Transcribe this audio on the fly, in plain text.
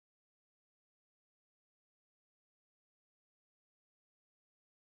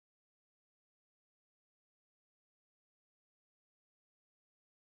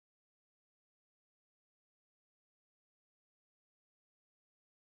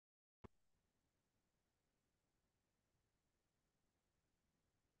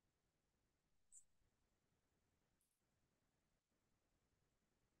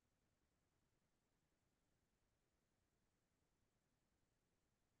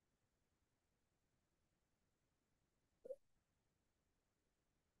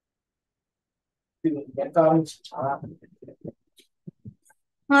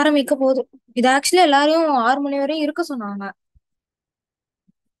ஆரம்பிக்க போகுது. இது ஆக்சுவலி எல்லாரையும் 6 மணி வரையும் இருக்க சொன்னாங்க.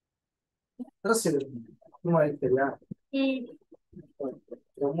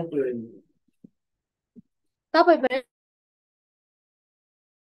 பாப்பா இப்ப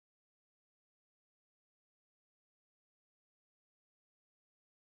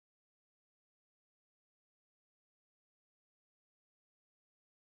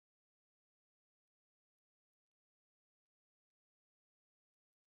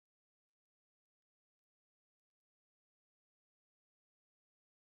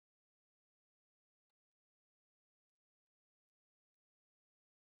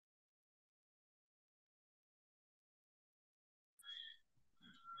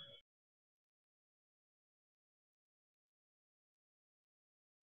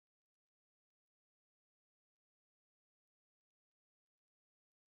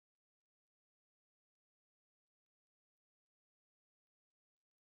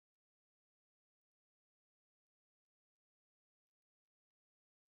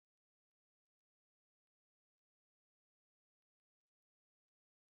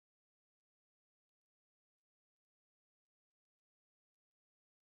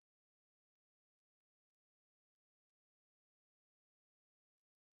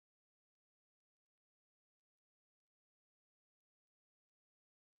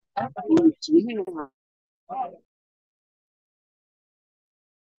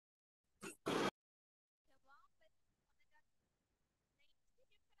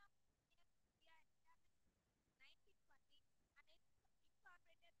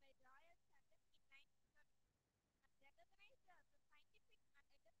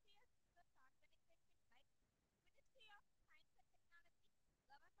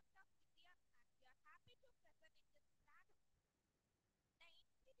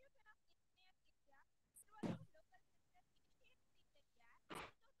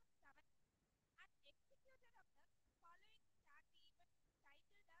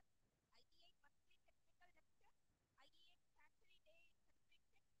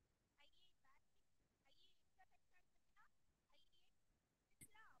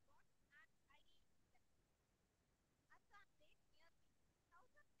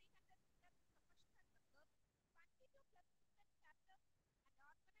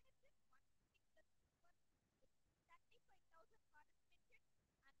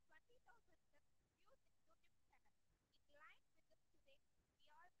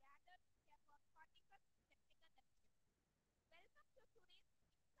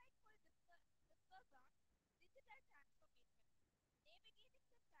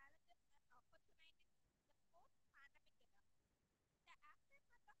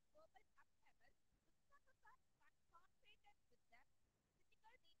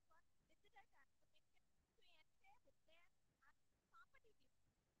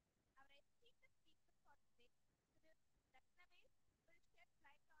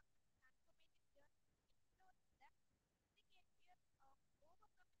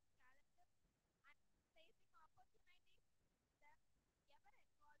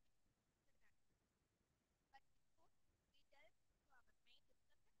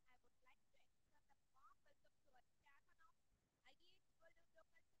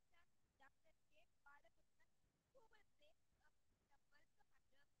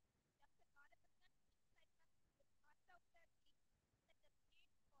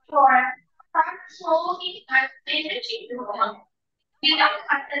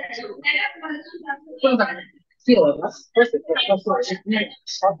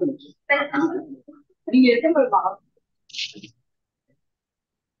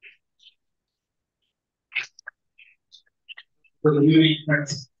Good evening,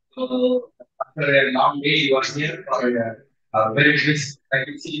 friends. So, after a long day, you are here for a very nice. I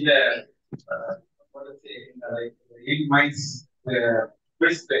can see the what to say, like eight minds,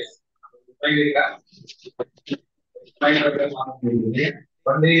 best place. One day, I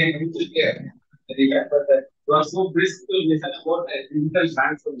went to here. But you are so brisk to listen about digital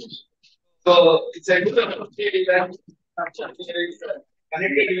transformation. So it's a good opportunity that is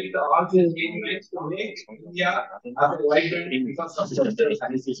connected with all these movements to make India as a vibrant infrastructure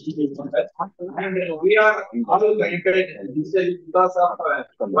and we are all connected digitally because of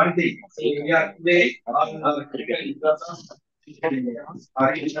one thing. So we are today all connected because of are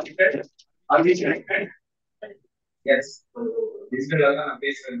we connected? Are we connected? Yes. Digital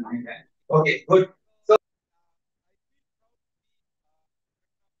based on okay, good.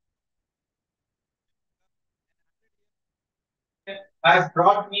 Has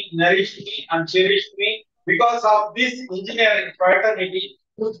brought me, nourished me, and cherished me because of this engineering fraternity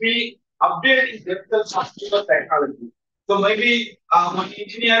to be updating themselves on newer technology. So maybe one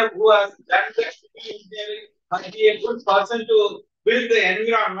engineer who has done the civil engineering might be a good person to build the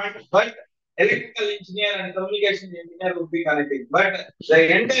environment, but electrical engineer and communication engineer would be connected. But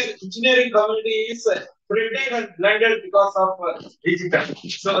the entire engineering community is spread and blended because of digital.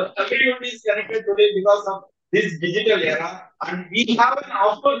 So everyone is connected today because of this digital era, and we have an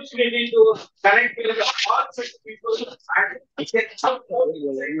opportunity to connect with all such people and get some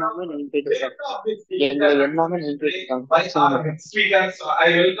by our speakers. So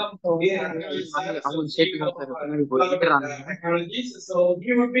I welcome technologies. So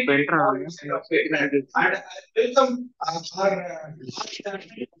he would be and I welcome our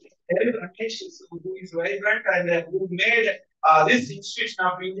who is vibrant and who made this institution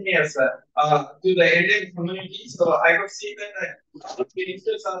of engineers to the Indian community. So I could see that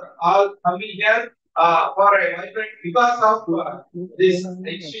ministers are all coming here for a vibrant because of this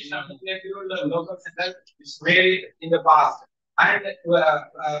institution of engineering local center is made in the past. And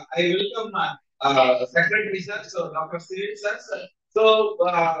I welcome Secretary sir, so Dr. Cyril sir. So,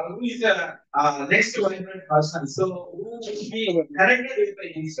 who is the next vibrant person? So, who will be connected with the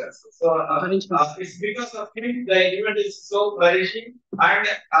youngsters? So, it's because of him the event is so flourishing, and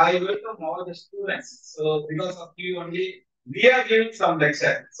I welcome all the students. So, because of you only, we are giving some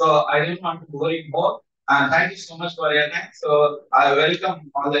lecture. So, I don't want to worry more. And thank you so much for your time. So, I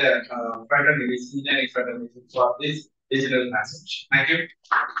welcome all the fraternities, engineering fraternities for this digital message. Thank you.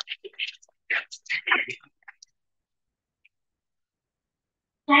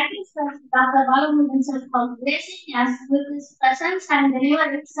 Thank you, sir, Dr. Balamurugan sir, for gracing us with his presence and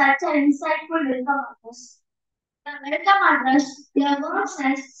delivering such an insightful welcome address. The welcome address, your words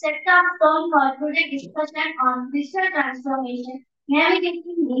has set the tone for today's discussion on digital transformation,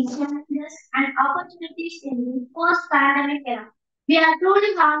 navigating these challenges and opportunities in the post-pandemic era. We are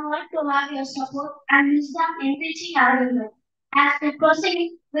truly honored to have your support and wisdom in reaching our event. As we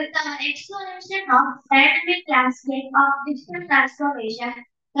proceed with our exploration of dynamic landscape of digital transformation,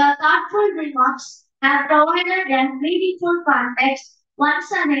 the thoughtful remarks have provided a meaningful context.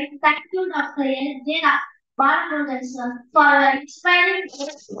 Once again, thank you, Dr. J. Balamurugan sir, for your inspiring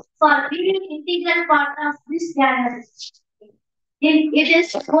words, for being an integral part of this gathering. It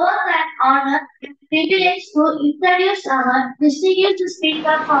is both an honor and privilege to introduce our distinguished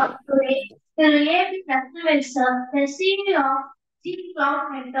speaker for today, Sri Ratnaveli sir, the CEO of Chief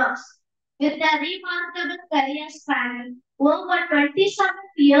Cloud Mentors. With a remarkable career spanning over 27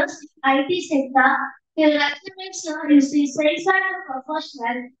 years in IT sector, Sri Ratnaveli sir is a seasoned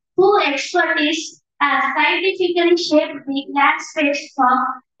professional whose expertise has scientifically shaped the landscape for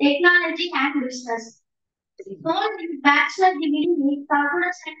technology and business. Hold bachelor degree in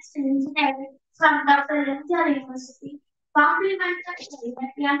computer science and engineering from Dr. Lemcha University, complemented by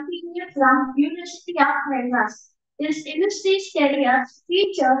MPA from University of Madras. His industry's career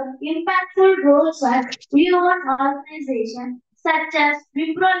featured impactful roles at renowned organizations such as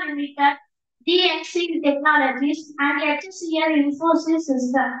Wipro Limited, DXC Technologies, and HCL Infosys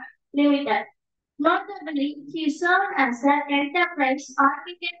System Limited. Notably, he served as an enterprise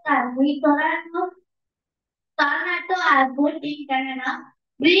architect at the Toronto Airport in Canada,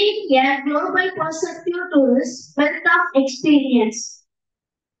 bringing a global perspective to his wealth of experience.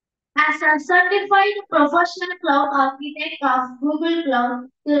 As a certified professional cloud architect of Google Cloud,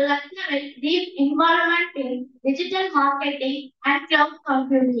 Ratnaveli deep involvement in digital marketing and cloud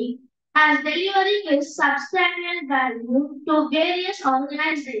computing, as delivering his substantial value to various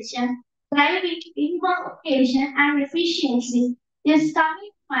organizations, driving innovation and efficiency. His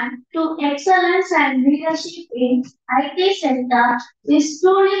commitment to excellence and leadership in IT sector is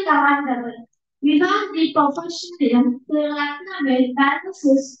truly commendable. Beyond the professionalism, Ratnaveli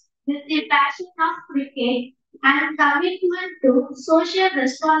balances with the passion of cricket and commitment to social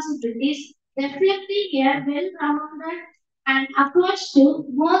responsibilities, reflecting a well-rounded and approach to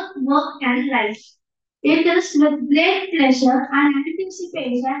both work and life. It is with great pleasure and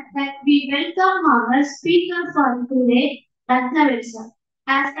anticipation that we welcome our speaker for today, Ratnaveli sir.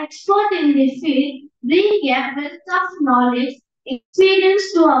 As expert in the field, bring a wealth of knowledge,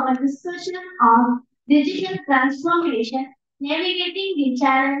 experience to our discussion on digital transformation, navigating the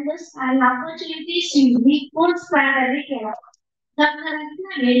challenges and opportunities in the post-pandemic era. Dr.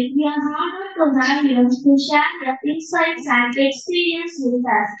 Ratnaveli, we are honored to have you to share your insights and experience with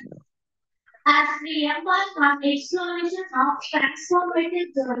us. As we embark on exploration of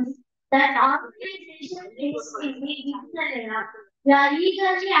transformative journey that organization is in the digital era, we are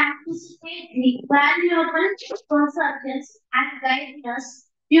eagerly anticipate the valuable consultants and guidance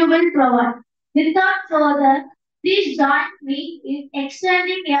you will provide. Without further Please join me in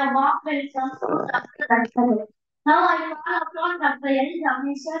extending a warm welcome to Dr. Rajav. Now I call upon Dr. L.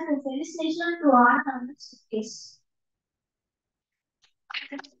 Ramesha to felicitation to honor on this case.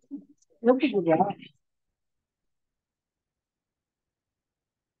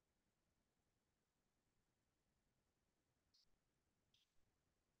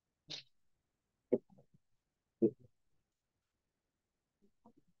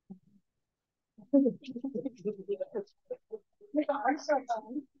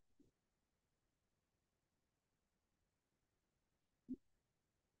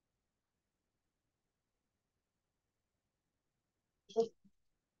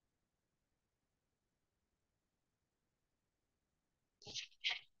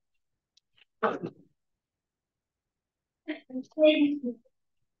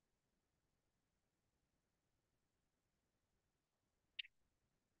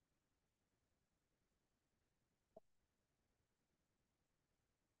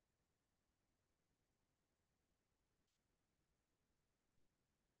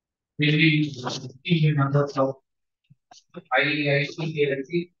 Maybe senior members of IEI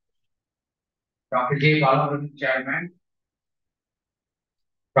TVLC, Dr. J. Balavan, Chairman,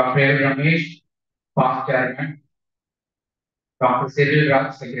 Dr. L. Ramesh, Past Chairman, Dr. Cyril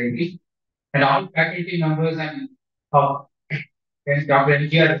Raj, Secretary, and all faculty members and uh, Dr.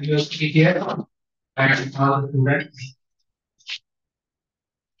 NGR University here, and all the students.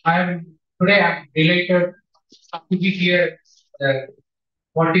 I'm delighted to be here, the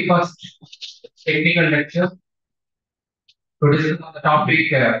 41st technical lecture to discuss on the topic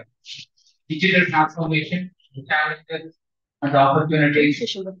digital transformation, the challenges and the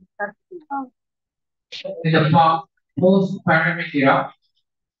opportunities in the post-pandemic era.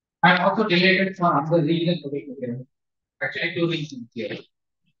 I'm also delighted for another reason to be here. Actually, two reasons here.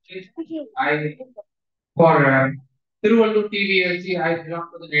 I for Tiruvallur TVLC, I belong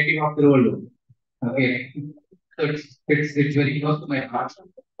to the native of Tiruvallur. Okay, so it's very close to my heart.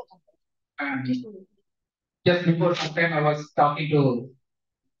 And just before some time, I was talking to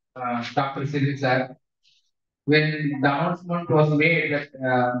Dr. Sidhu sir. When the announcement was made that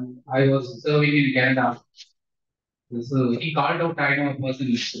I was serving in Canada, so he called out I know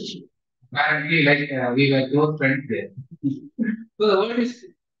personally. Apparently, like we were close friends there. So the word is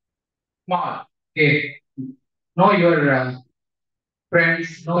small. Okay, know your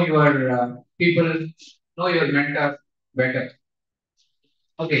friends, know your people, know your mentors better.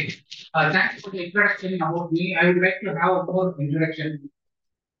 Okay, thanks for the introduction about me. I would like to have a more introduction.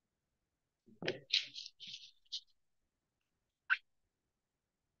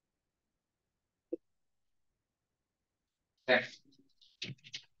 Thanks.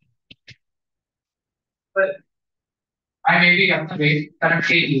 Well, I may be currently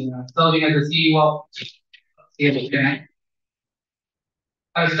serving as the CEO of CFI.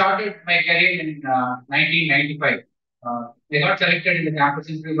 I started my career in 1995. I got selected in the campus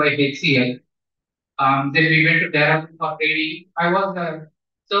interview by HCL. Then we went to Dehradun for training. I was a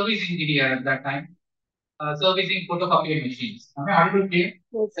service engineer at that time, servicing photocopy machines. Am I audible clear?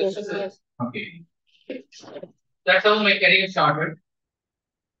 Yes. Okay. That's how my career started.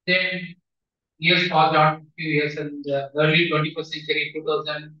 Then years passed on, few years, and early 21st century,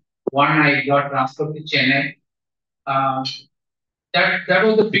 2001, I got transferred to Chennai. Um, that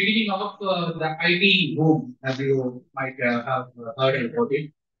was the beginning of the IT boom, as you might have heard about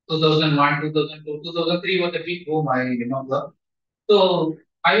it. 2001, 2002, 2003 was the big boom, I remember. So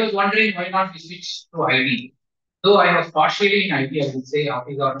I was wondering why not we switch to IT. Though I was partially in IT, I would say,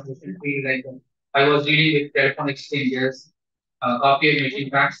 office automation field, like I was dealing with telephone exchanges, copy machine,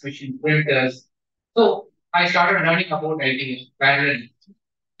 fax machine, printers. So I started learning about IT parallelly.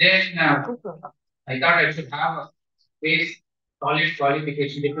 Then I thought I should have a base college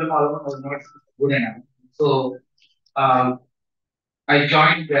qualification. Diploma alone was not good enough. So um, I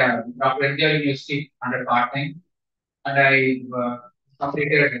joined Dr. NGR University under part time, and I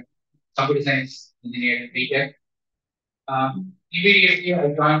completed computer science engineering BTech. Immediately I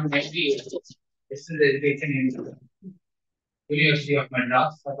joined MBA, distance education in University of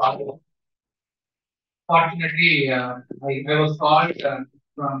Madras. Fortunately, I was called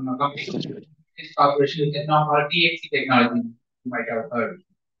from a company, this corporation, which is now called TXC Technology. You might have heard.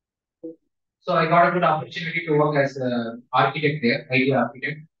 So I got a good opportunity to work as an architect there, IT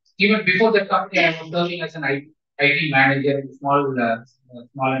architect. Even before that company, I was serving as an IT manager in small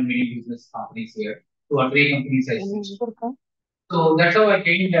and medium business companies here, two or three companies I see. So that's how I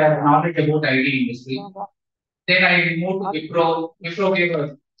gained knowledge about IT industry. Then I moved to Wipro. Wipro gave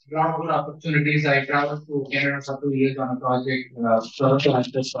a lot of good opportunities. I traveled to Canada for 2 years on a project,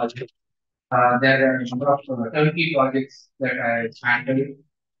 project. There are a number of turnkey projects that I handled.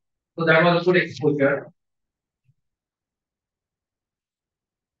 So that was a good exposure.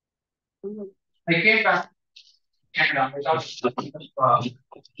 I came back and without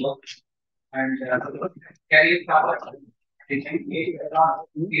work and career path.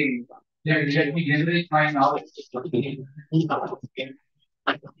 Let me generate my knowledge. That's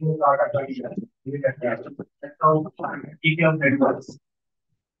how detailed networks.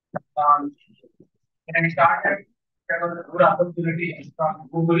 Um, when I started, there was a good opportunity from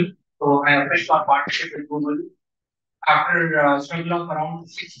Google. So I applied for partnership with Google. After struggle of around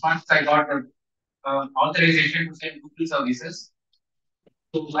 6 months, I got the authorization to sell Google services.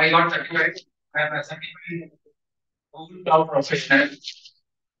 So I got certified. I am a certified Google Cloud professional.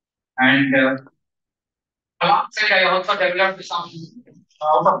 And alongside, I also developed some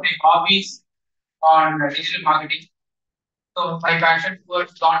out of my hobbies on digital marketing. So my passion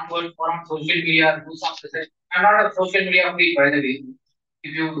towards gone towards more on social media, do some research. I'm not a social media freak, by the way.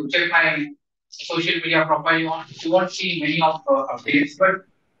 If you check my social media profile, you won't see many of updates, but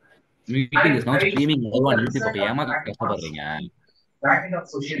Meeting is now I streaming live do on the YouTube. research அப்ப on ஏமா back கஷ்டப்படுறீங்க? end of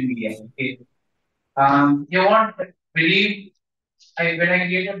social media. Okay. You won't believe when I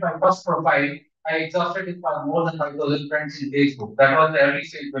created my first profile, I exhausted it for more than 5,000 friends in Facebook. That was the early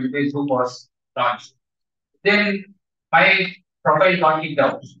stage when Facebook was launched. Then my profile got leaked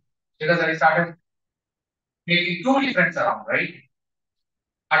out because I started making too many friends around, right?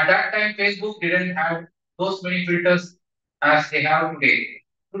 At that time, Facebook didn't have those many filters as they have today.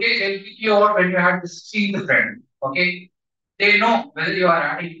 Today, they'll pick you out when you have to see the friend. Okay, they know whether you are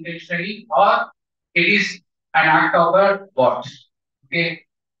acting intentionally or it is an act of a bot. Okay,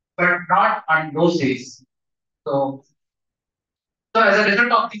 but not on those days. So, so as a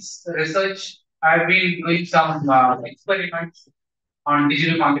result of this research, I've been doing some experiments on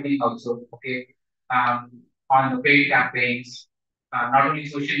digital marketing also. Okay, on the paid campaigns, not only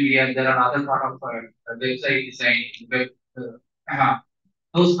social media, there are other part of website design, web,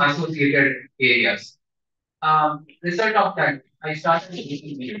 those associated areas. Result of that, I started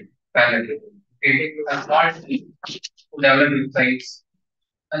using parallel. Okay, a small team to develop websites,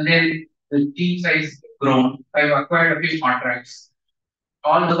 and then the team size grown. I've acquired a few contracts.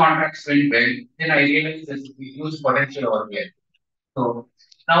 All the contracts went well. Then I realized there's a huge potential over here. So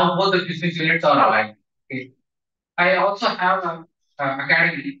now both the business units are aligned. Okay. I also have a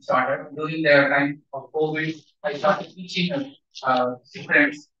academy started during the time of COVID. I started teaching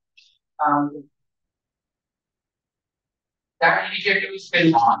students. Um, that initiative is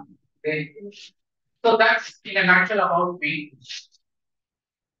still on. Okay. So that's in a nutshell about me.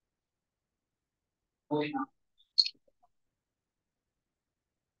 Moving on.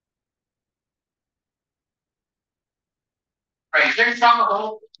 Right. Let's talk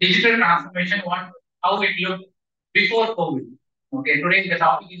about digital transformation. How it looked before COVID. Okay. Today the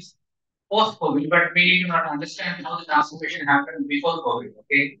topic is post-COVID, but we need to not understand how the transformation happened before COVID.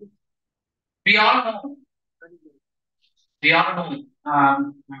 Okay. We all know, we all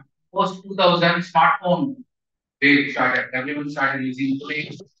know, post 2000 smartphone wave started. Everyone started using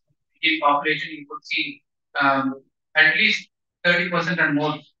today. In population, you could see at least 30% and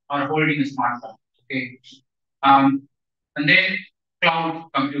more are holding a smartphone. Okay. Um, and then cloud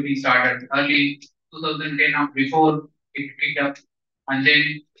computing started early 2010 or before it picked up. And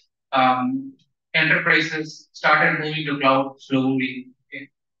then enterprises started moving to cloud slowly. Okay.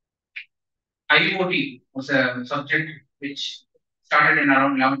 IoT was a subject which started in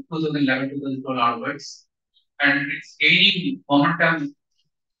around 2011, 2012 onwards, and it's gaining momentum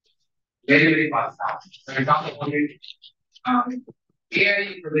very, very fast now. So we talk about it. AI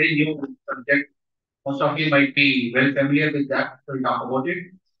is a very new subject. Most of you might be well familiar with that. So we'll talk about it.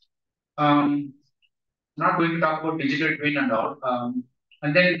 Not going to talk about digital twin and all.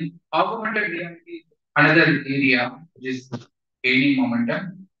 And then augmented reality is another area which is gaining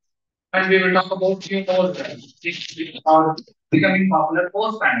momentum. And we will talk about few more things which are becoming popular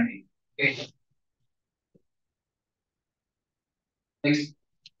post pandemic. Okay. Next.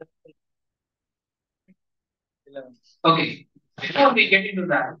 Okay. Before we get into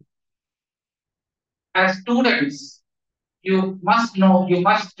that, as students, you must know, you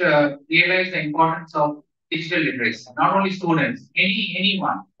must realize the importance of digital literacy. Not only students,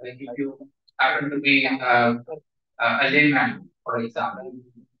 anyone. Like if you happen to be a layman, for example,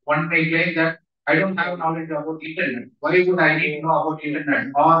 one may claim that I don't have knowledge about internet. Why would I need to know about internet?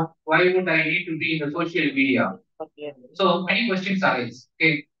 Or why would I need to be in the social media? So many questions arise.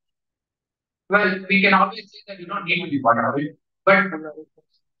 Okay. Well, we can always say that you don't need to be part of it. But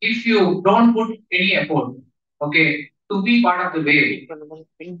if you don't put any effort, okay, to be part of the wave,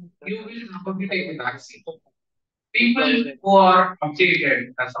 you will probably take the vaccine. People who are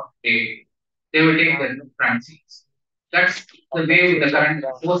updated as of today, they will take the vaccines. That's the way the current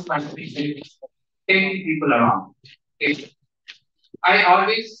post-pandemic is taking people around. Okay. I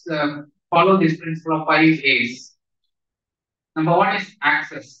always follow this principle of 5 A's. Number one is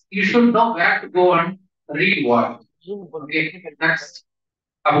access. You should know where to go and read what. Okay, that's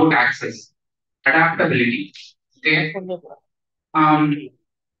about access. Adaptability. Okay. Um,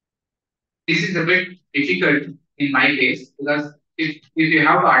 this is a bit difficult in my case because if you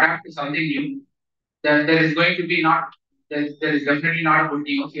have to adapt to something new, then there is going to be not there is definitely not a good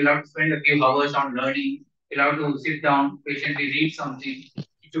news. You'll have to spend a few hours on learning. You'll have to sit down, patiently read something.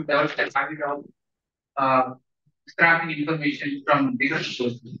 You should develop the habit of scrapping information from different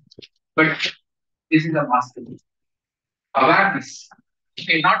sources. But this is a master awareness.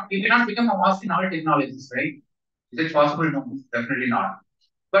 You cannot become a master in all technologies, right? Is it possible? No, definitely not.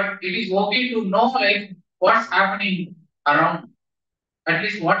 But it is okay to know like what's happening around. At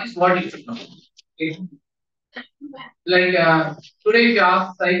least what you should know. Okay? Like today, if you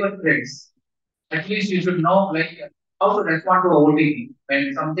ask cyber threats, at least you should know like how to respond to OTP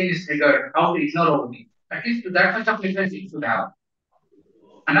when something is triggered, how to ignore OTP. At least to that much of literacy you should have.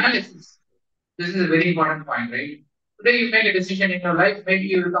 Analysis. This is a very important point, right? Today you make a decision in your life, maybe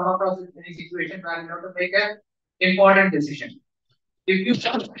you will come across in any situation where you have to make an important decision. If you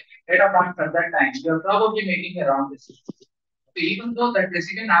have data points at that time, you're probably making a wrong decision. So even though that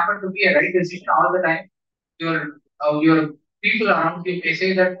decision happened to be a right decision all the time, your people around you may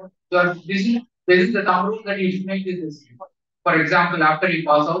say that this is the thumb rule that you should make this decision. For example, after you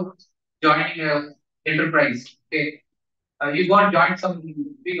pass out, joining a enterprise, okay, you go and join some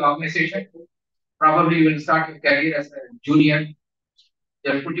big organization. Probably you will start your career as a junior.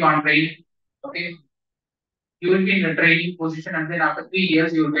 They'll put you on training. Okay, you will be in a training position, and then after 3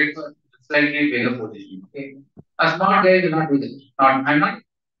 years, you will get a slightly bigger position. Okay, a small guy will not do this. I'm not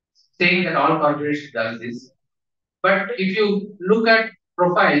saying that all corporations does this, but if you look at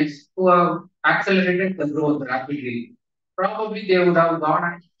profiles who have accelerated the growth rapidly, probably they would have gone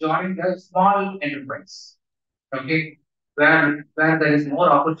and joined a small enterprise. Okay, where there is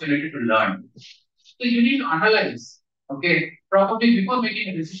more opportunity to learn. So you need to analyze. Okay, probably before making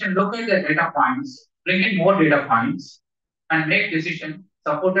a decision, look at the data points, bring in more data points, and make decision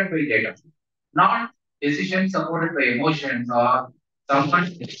supported by data, not decision supported by emotions or someone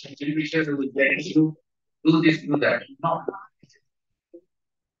individual who is ready to do this, do that. No,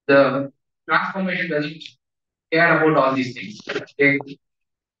 the transformation doesn't care about all these things. Okay,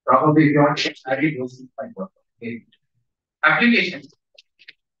 probably if you want to study those things, might work. Okay, application.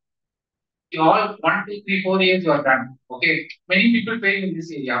 You all 1, 2, 3, 4 years you are done. Okay. Many people fail in this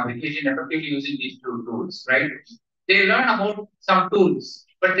area, application effectively using these two tools, right? They learn about some tools,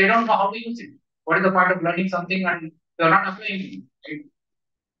 but they don't know how to use it. What is the point of learning something and you're not applying it? Right?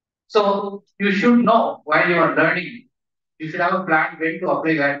 So you should know while you are learning. You should have a plan when to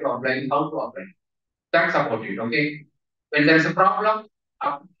apply, where to apply, how to apply. That's about it. Okay. When there's a problem,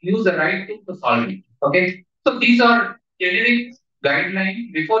 use the right tool to solve it. Okay. So these are generic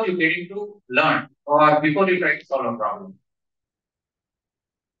guidelines before you get into learn or before you try to solve a problem.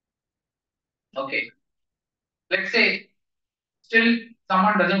 Okay. Let's say still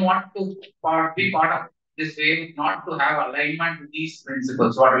someone doesn't want to be part of this way, not to have alignment with these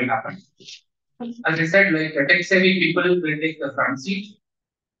principles. What will happen? As I said, like tech savvy people will take the front seat.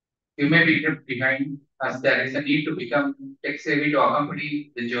 You may be left behind as there is a need to become tech savvy to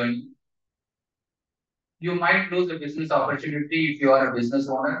accompany the journey. You might lose a business opportunity if you are a business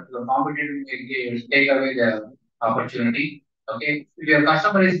owner. Your competitor may take away the opportunity. Okay. If your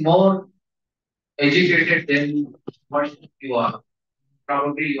customer is more educated than what you are,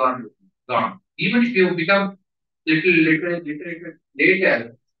 probably you are gone. Even if you become little literate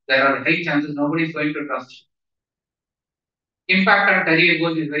later, there are high chances nobody is going to trust you. Impact on career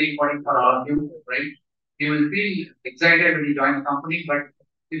goals is very important for all of you, right? You will feel excited when you join a company, but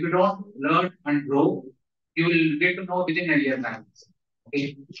if you don't learn and grow, you will get to know within a year time.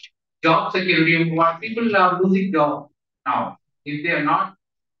 Okay. Job security, what people are losing job now. If they are not,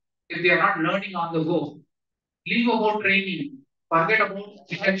 if they are not learning on the go, leave about training, forget about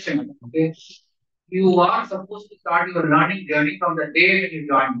selection. Okay. You are supposed to start your learning journey from the day when you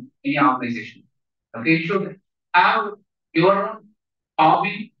join any organization. Okay, you should have your own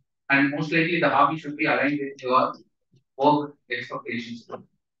hobby, and most likely the hobby should be aligned with your work expectations.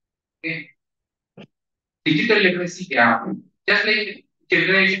 Okay, digital literacy gap, just like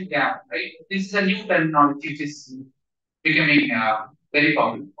generation gap, right? This is a new terminology which is becoming very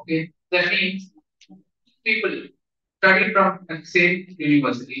popular. Okay, that means people. study from the same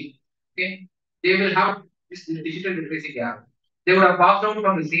university, okay, they will have this digital literacy gap. They would have passed out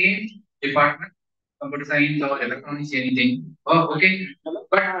from the same department, computer science or electronics, anything. Oh, okay.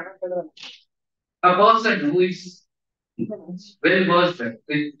 But a person who is well versed with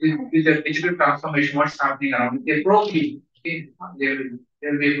the digital transformation, what's happening around, they probably okay, they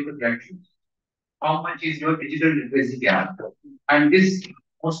will be able to get how much is your digital literacy gap. And this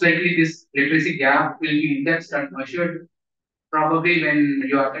most likely this literacy gap will be indexed and measured probably when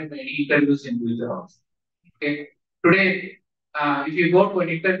you attend any interviews in future also. Okay. Today, if you go to an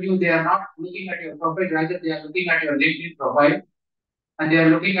interview, they are not looking at your profile, rather they are looking at your LinkedIn profile and they are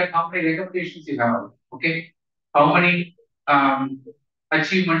looking at how many recommendations you have. Okay. How many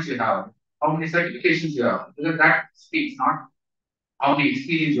achievements you have, how many certifications you have. Because that speaks not how many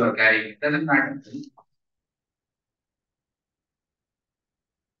experience you are carrying. It doesn't matter.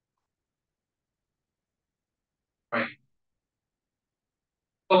 Right.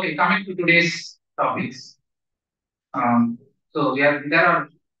 Okay, coming to today's topics. So there are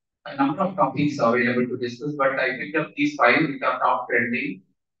a number of topics available to discuss, but I picked up these five which are top trending.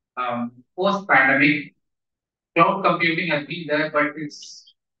 Post-pandemic, cloud computing has been there, but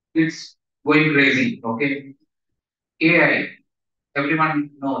it's going crazy. Okay, AI, everyone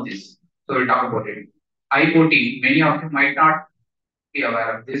knows this, so we'll talk about it. IoT, many of you might not be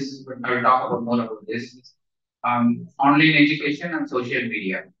aware of this, but I will talk about more about this. Online education and social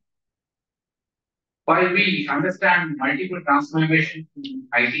media. While we understand multiple transformations in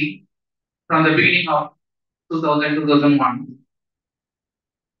IT from the beginning of 2000, 2001,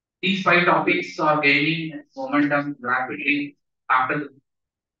 these five topics are gaining momentum rapidly after the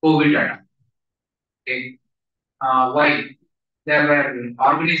COVID era. Okay. Why? There were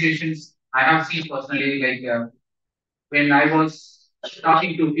organizations I have seen personally, like when I was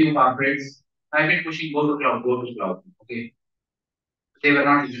talking to a few corporates, I've been pushing go to cloud, go to cloud. Okay. They were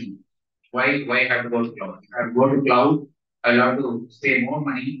not using it. Why I have to go to cloud? I have to go to cloud, I'll have to pay more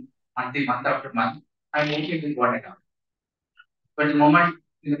money month after month. I'm okay with what I have. But the moment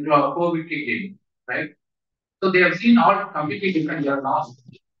the COVID kicked in, right? So they have seen all completely different. They are lost.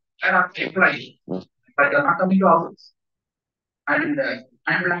 They are employees, but they are not coming to office. And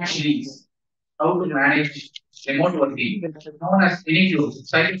unplanned leaves, how to manage remote working, known as any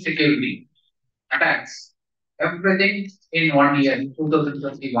cyber security, attacks, everything in 1 year,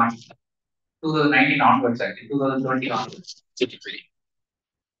 2021, 2019 onwards, actually, 2020 onwards.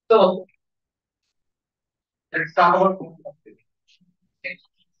 So let's talk about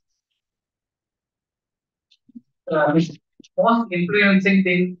most influencing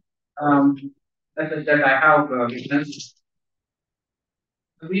thing that I have witnessed.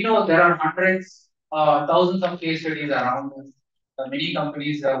 We know there are hundreds, thousands of case studies around. Many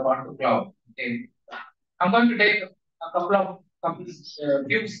companies have gone to cloud. Okay. I'm going to take a couple of companies,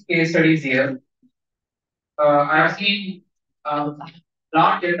 few case studies here. I have seen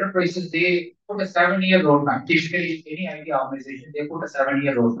large enterprises, they put a 7 year roadmap. Typically, any IT organization, they put a 7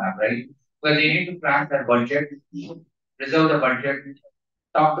 year roadmap, right? Where they need to plan their budget, reserve the budget,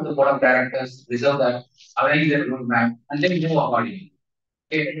 talk to the board of directors, reserve that, arrange their roadmap, and then move accordingly.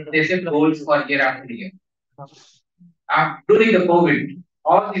 Okay. They set goals for year after year. During the COVID,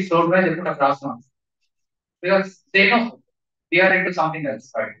 all these roadmaps they put across now because they know we are into something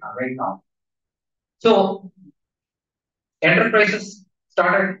else right now. So enterprises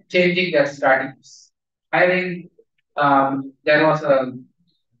started changing their strategies. Hiring, there was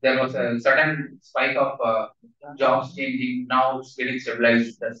a sudden spike of jobs changing. Now it's getting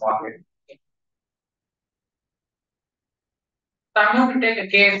stabilized. That's market. So I'm going to take a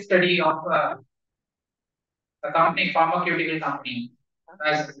case study of a company, pharmaceutical company.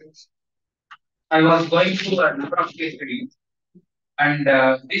 As I was going through a number of case studies, and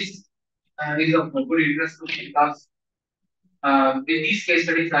this is of good interest to me because with these case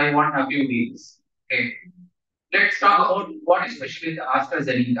studies, I want a few deals. Okay, let's talk about what is especially the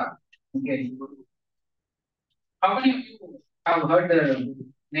AstraZeneca. Okay, how many of you have heard the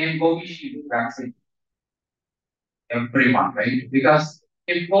name Covishield vaccine? Everyone, right? Because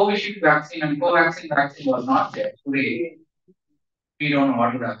if Covishield vaccine and Covaxin vaccine was not there today, we don't know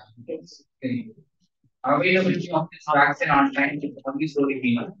what would have happened. Okay. Availability of this vaccine on time is only slowly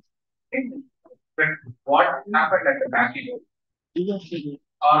being. Okay. But what happened at the back end?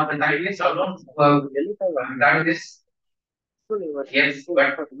 Or the diabetes alone, diabetes, yes,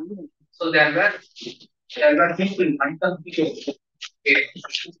 but so there were people, uncome people, okay,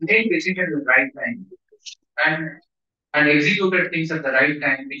 made decisions at the right time and and executed things at the right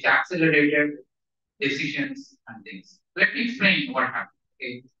time, which accelerated decisions and things. Let me explain what happened.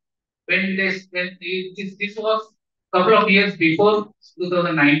 Okay. When this was couple of years before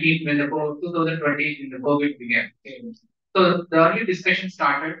 2019, when the 2020, when the COVID began. So the early discussion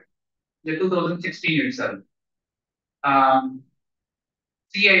started in 2016 itself.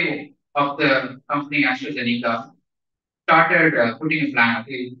 CIO of the company AstraZeneca started putting a plan,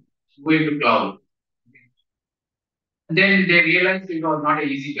 okay, going to cloud. Then they realized it was not an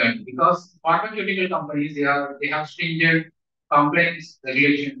easy journey because pharmaceutical companies they have stringent compliance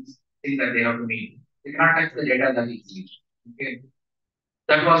regulations, things that they have to meet. They cannot touch the data that easily. Okay,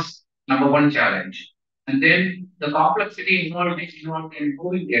 that was number one challenge. And then the complexity involved in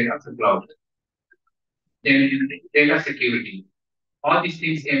moving data to cloud. Then data security. All these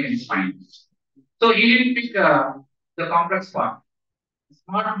things came in his mind. So he didn't pick the complex part.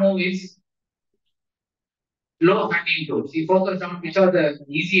 Smart move is low hanging fruits. He focused on which are the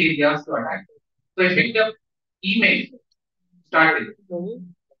easy areas to attack. So he picked up email started.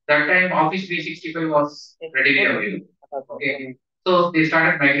 That time Office 365 was readily available. Okay. So they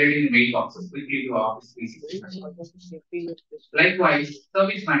started migrating the mailboxes quickly to Office 365. Likewise,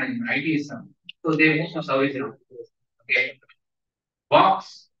 service management, ITSM. So they moved to service now. Okay.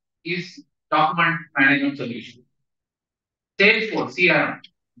 Box is document management solution. Salesforce, CRM.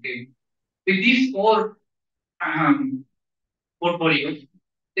 Okay. With these four portfolios,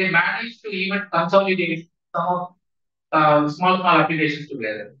 they managed to even consolidate some of small applications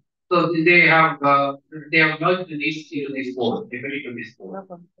together. So they have merged these four, they built into these four.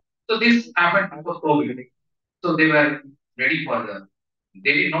 So this happened before COVID. So they were ready for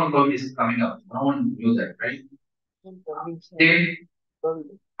they didn't know COVID is coming up. No one knew that, right? Then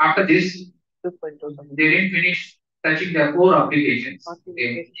after this, they didn't finish touching their core applications.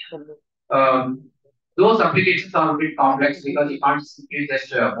 Okay. Um, those applications are a bit complex because you can't simply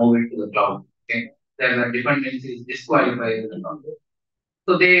just move it to the cloud. Okay. There are dependencies disqualified.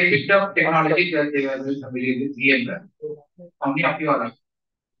 So they picked up technology that they were very familiar with VMware. How many of you are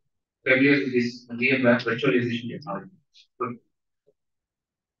familiar with this VMware virtualization technology? Good.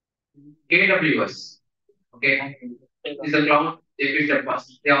 AWS. Okay. Is a cloud they picked up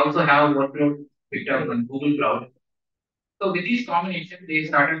first. They also have workload picked up on Google Cloud. So with this combination, they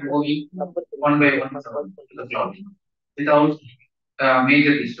started moving one by one to the cloud without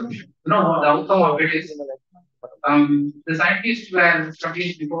major disruption. You know what the outcome of it is? The scientists were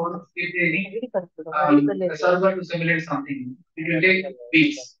studying before if they need a server to simulate something, it will take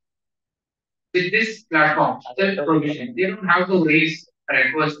weeks. With this platform, self-provision, they don't have to raise a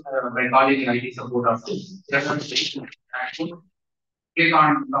request by calling IT support or something. They have to click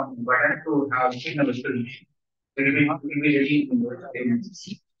on some button to have a virtual machine. It will be ready in the payments.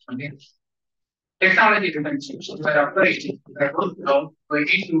 Okay. Technology depends. If I upgrade, if I go down, so I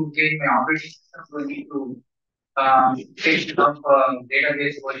need to change my operating system, so I need to change of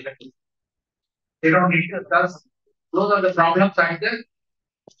database version. They don't need to thus those are the problems and the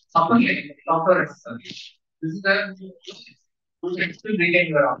software system. This is the you still retain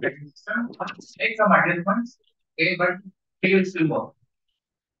your operating system, make some adjustments, okay, but it will still work.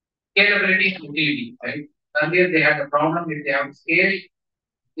 Scalability and utility, right? Earlier they had a problem if they have scale,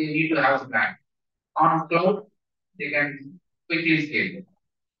 they need to have a plan. On cloud, they can quickly scale.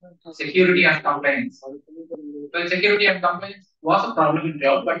 Security and compliance. Well, security and compliance was a problem in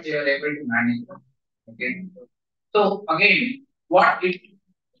cloud, but they were able to manage it. Okay. So again, what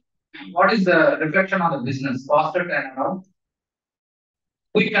is the reflection on the business? Faster turnaround,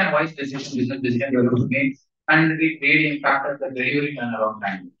 quick and wise business decision you have to make, and it really impacted the delivery turnaround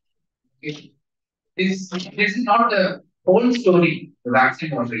time. Okay. This is not the whole story, the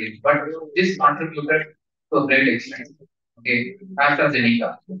vaccine was released, but this contributed to a great extent. Okay,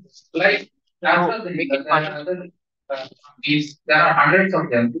 AstraZeneca. Like AstraZeneca, there are other there are hundreds of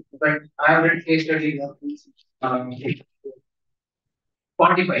them, but I have read case studies um,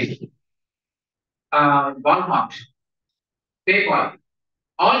 45. Walmart, PayPal,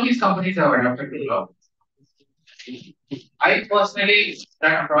 all these companies have adopted the law. I personally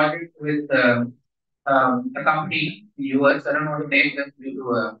ran a project with a company in US. I don't know the name them due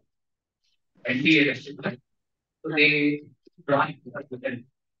to NDA restriction. So they drawing they got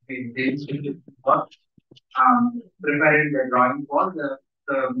preparing the drawing for the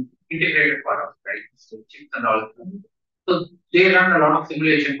integrated part of right, so chips and all. So they run a lot of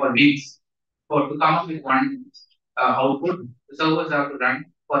simulation for weeks for to come up with one output. The servers have to run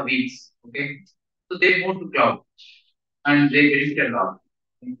for weeks. Okay, so they move to cloud and they benefit a lot.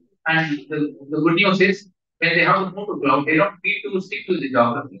 And the good news is when they have to move to cloud, they don't need to stick to the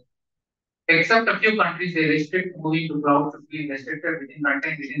geography. Except a few countries, they restrict moving to cloud to be restricted within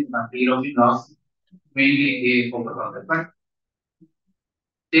content within the country. Erosion laws mainly they focus on that. But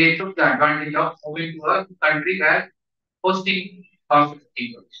they took the advantage of moving to a country where hosting of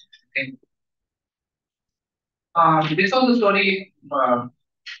people. Okay. This was the story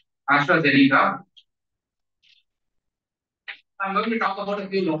AstraZeneca. I'm going to talk about a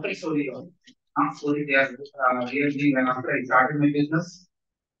few local stories. Not story, they are real thing when after I started my business.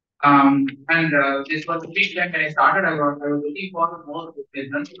 And this was the big time when I started. I was looking for more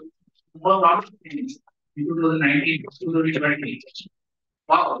business, more profit in 2019, 2020.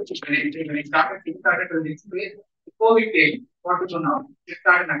 Wow, when I started with this place, COVID came. What to do now? We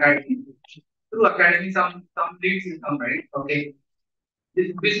started an academy. Through academy, some leads will come, right? Okay.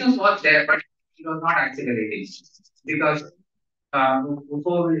 This business was there, but it was not accelerating because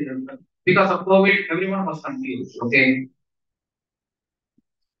before because of COVID, everyone was confused. Okay,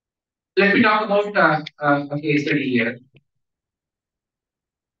 let me talk about a case study here.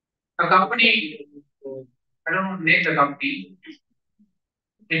 A company, I don't know name the company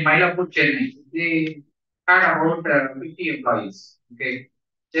in Mylapore, Chennai. They had about 50 employees. Okay,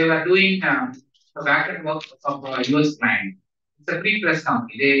 they were doing the backend work of a US client. It's a free press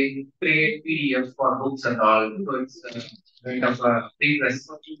company. They create PDFs for books and all. So it's kind of a free press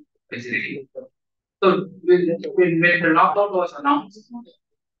facility. So when the lockdown was announced,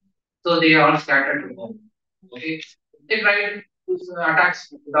 so they all scattered to home. Okay. They tried to attach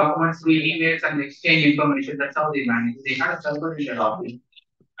documents through emails and exchange information. That's how they managed. They had a server in their office,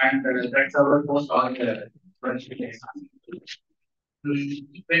 and that server post all the verifications.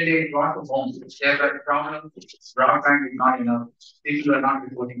 When they got to home, there were problems. Broadband is not enough. People were not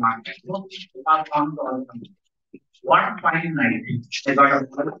reporting on it. So they are on to all of them. One fine night, I got a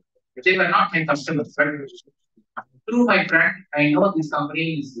call. They were not my customers, but through my friend, I know this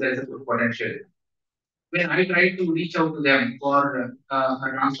company is there's a good potential. When I tried to reach out to them for a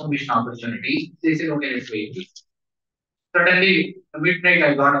transformation opportunity, they said, okay, let's wait. Suddenly, at midnight,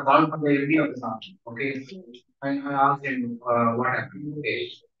 I got a call from the MD of the company. Okay. And I asked him, what happened?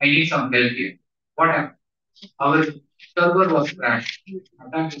 Okay. I need some help here. What happened? Our server was crashed.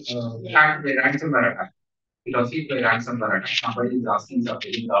 Attacked by ransomware attack. It was hit by ransomware attack. Somebody is asking some $1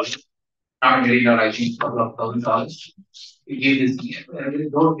 million. Not $1 million, I think, couple of $1,000. You give this,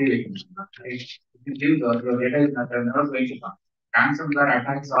 don't give it. Right? If you give your data is not never going to come. Ransomware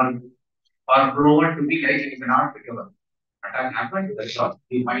attacks are proven to be like you cannot recover. Attack happened, that's all.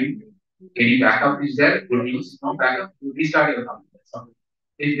 You find any backup is there, good news. No backup, you restart your company. That's all.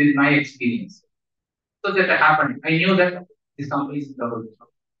 It's with my experience. So that happened. I knew that this company is in trouble.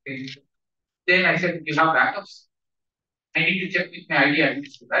 Okay. Then I said, you have backups? I need to check with my ID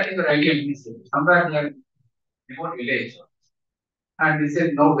administrator. Where is your ID administrator? Somewhere near remote village. And they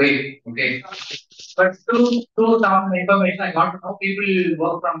said, no way. Okay. But through some information, I got to know people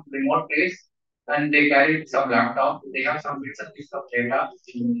work from remote place and they carry some laptop. They have some bits and pieces of data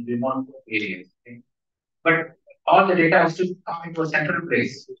in remote areas. Okay. But all the data has to come into a central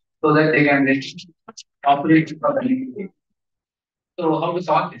place so that they can then operate properly. So how to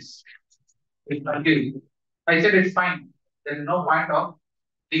solve this? It's confusing. I said it's fine. There's no point of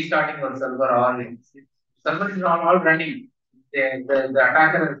restarting your server or server is all running. The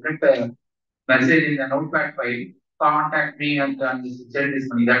attacker has sent a message in the notepad file, contact me and send this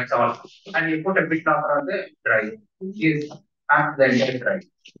money, that's all. And you put a bit number on the drive. Is after the entire drive.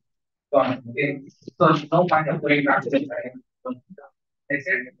 Gone. Okay. So no point of going back to the drive. I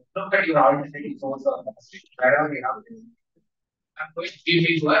said, look at your alternative source of wherever we have this. I'm going to give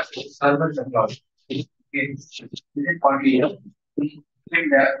you a server supply. Okay. Is it for you? Click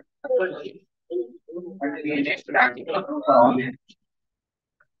there. And the next action.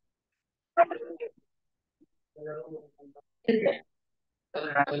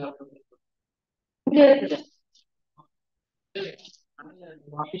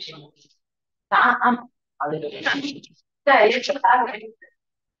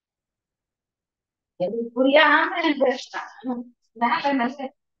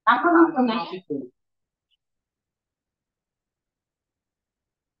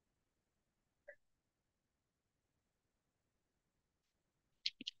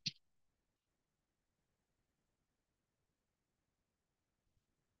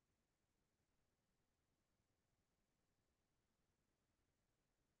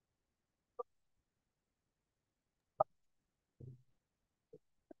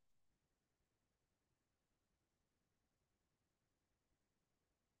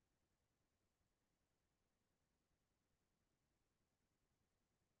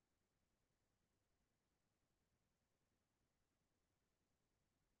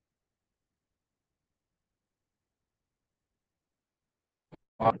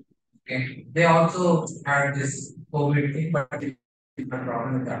 Okay. They also had this COVID thing, but the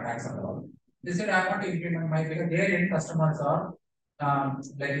problem with the attacks and all. They said, I want to implement my, because their end customers are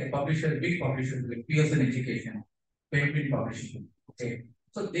like publishers, big publishers like Pearson Education, Penguin Publishing. Okay.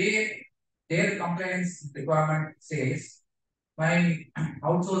 So their compliance requirement says my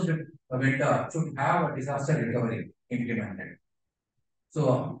outsourced vendor should have a disaster recovery implemented.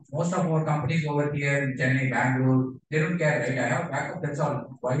 So most of our companies over here in Chennai, Bangalore, they don't care, right? I have backup, that's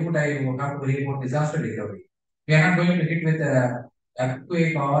all. Why would I have to worry about disaster recovery? We are not going to hit with a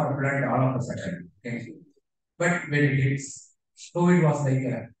earthquake or a flood all of a sudden. Okay? But when it hits, COVID was like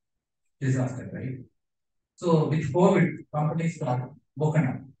a disaster, right? So with COVID, companies got woken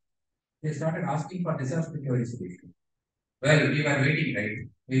up. They started asking for disaster recovery solution. Well, we were waiting, right?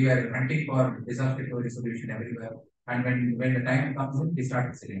 We were hunting for disaster recovery solution everywhere. And when the time comes in, we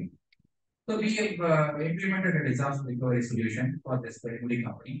started selling. So we have implemented a disaster recovery solution for this particular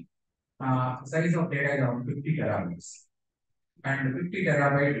company. Size of data is around 50 terabytes. And 50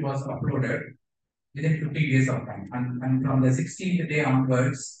 terabyte was uploaded within 50 days of time. And from the 16th day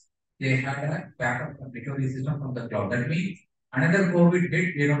onwards, they had a backup recovery system from the cloud. That means another COVID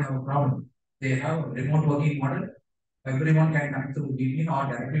hit, they don't have a problem. They have a remote working model. Everyone can connect to VPN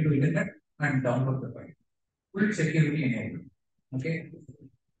or directly to internet and download the file. Full security enabled. Okay.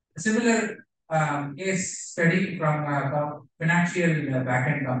 Similar case study from a financial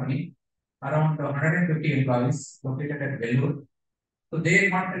backend company, around 150 employees located at Vellore. So they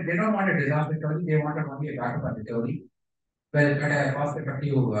don't want a disaster recovery, they wanted only a backup and recovery. Well, at a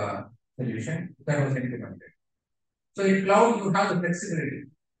cost-effective solution that was implemented. So in cloud, you have the flexibility.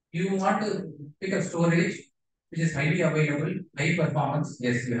 You want to pick a storage which is highly available, high performance.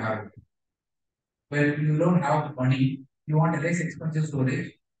 Yes, you have it. Well, you don't have money, you want a less expensive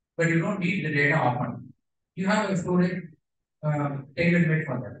storage, but you don't need the data often. You have a storage tailor made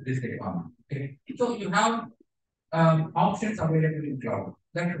for that, this requirement. Okay. So you have options available in cloud.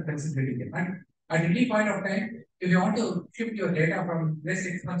 That's the flexibility. And at any point of time, if you want to shift your data from less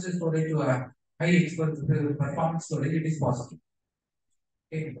expensive storage to a high expensive performance storage, it is possible.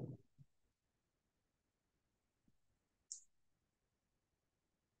 Okay.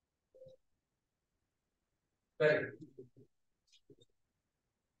 Well,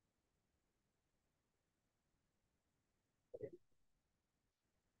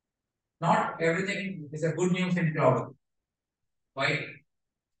 not everything is a good news in cloud. Why?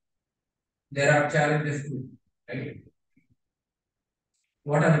 There are challenges too, right?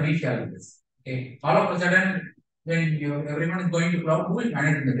 What are the big challenges? Okay. All of a sudden, when everyone is going to cloud, who will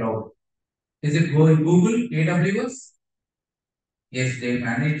manage in the cloud? Is it Google, AWS? Yes, they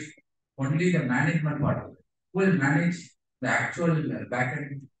manage only the management part of it. Who will manage the actual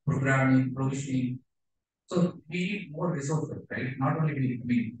backend programming, provisioning? So we need more resources, right? Not only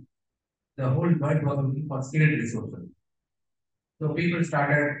we, the whole world was looking for skilled resources. So people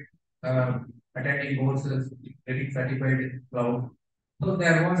started attending courses, getting certified in cloud. So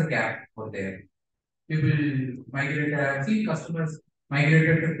there was a gap over there. People migrated, I've seen customers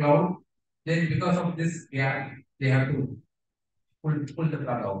migrated to cloud. Then because of this gap, they have to pull the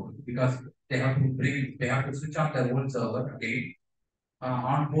plug out because they have to switch on their own server again,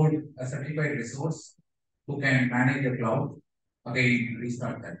 onboard a certified resource who can manage the cloud, again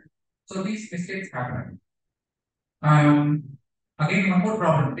restart that. So these mistakes happen. Um, Again, one more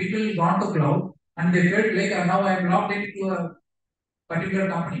problem. People gone to cloud and they felt like now I am locked into a particular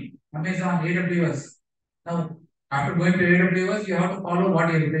company, Amazon, AWS. Now, after going to AWS, you have to follow what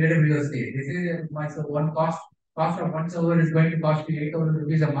AWS says. They say that my cost of one server is going to cost you 8,000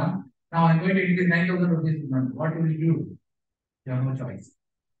 rupees a month. Now I'm going to increase 9,000 rupees a month. What will you do? You have no choice.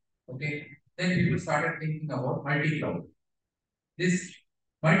 Okay. Then people started thinking about multi-cloud. This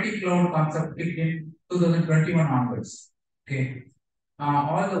multi-cloud concept kicked in 2021 onwards. Okay.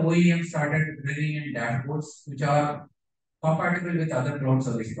 All the OEMs started bringing in dashboards which are compatible with other cloud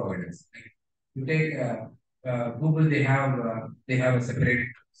service providers. Like you take Google, they have a separate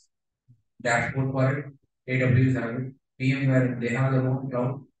dashboard for it. AWS have it. VMware, they have their own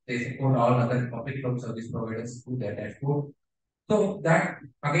cloud. They support all other public cloud service providers through their dashboard. So that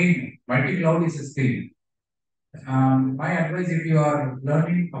again, multi-cloud is a skill. My advice, if you are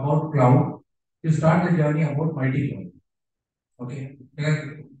learning about cloud, you start the journey about multi-cloud. Okay, because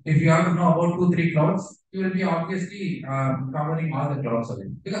if you have to know about 2, 3 clouds, you will be obviously covering all the clouds of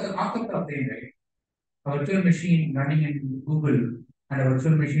it. Because the concept of same, right? A virtual machine running in Google and a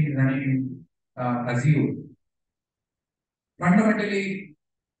virtual machine running in Azure, fundamentally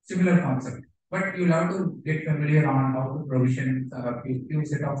similar concept. But you'll have to get familiar on how to provision a few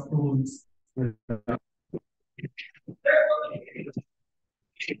set of tools.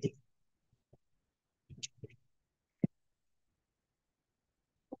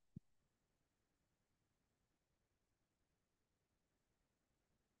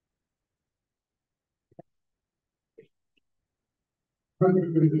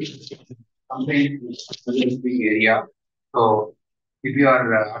 something big area. So if you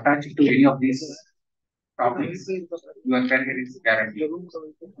are attached to any of these topics, your career is guaranteed.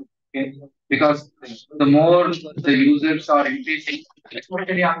 Okay? Because the more the users are increasing,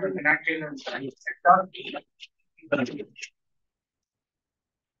 especially on the financial and science sector,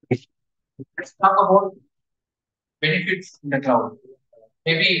 let's talk about benefits in the cloud.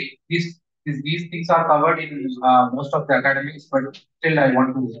 Maybe these things are covered in most of the academics, but still I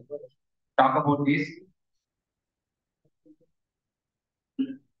want to talk about this.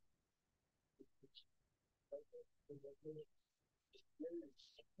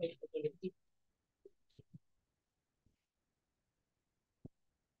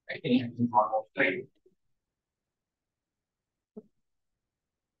 I think almost right.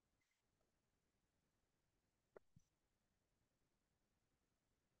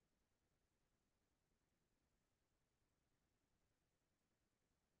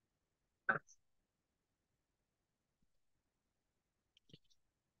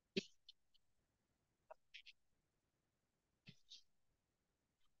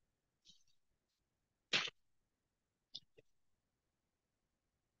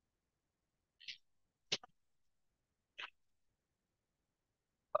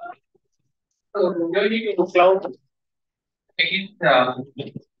 So journey to cloud again,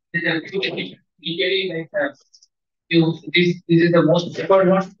 usually like you this is the most preferred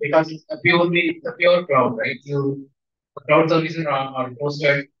one because it's a pure cloud, right? Cloud services are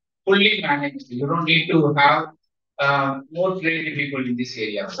hosted fully managed. You don't need to have more trained people in this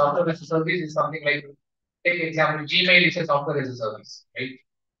area. Software as a service is something like, take example, Gmail is a software as a service, right?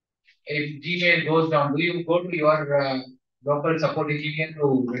 If Gmail goes down, do you go to your local support engineer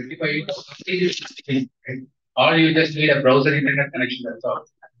to rectify it? Right? Or you just need a browser internet connection, that's all.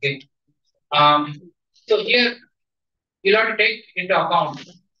 Okay. Um, so here you'll have to take into account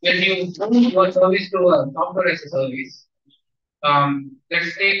when you move your service to a software as a service.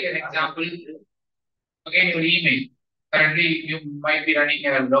 Let's take an example. Again, your email. Currently, you might be running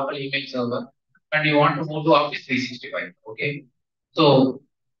a local email server and you want to move to Office 365. Okay. So,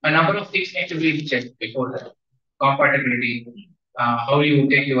 a number of things need to be checked before that. Compatibility, how you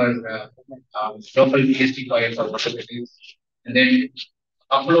take your local BST files or whatever it is, and then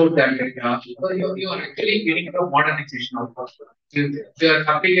upload that data. So, you are actually getting into modernization of software. Your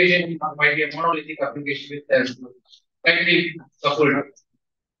application might be a monolithic application with a slightly coupled.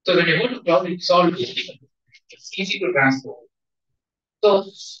 So when you go to cloud, it's all easy. It's easy to transfer. So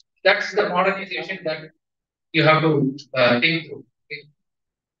that's the modernization that you have to think through. Okay.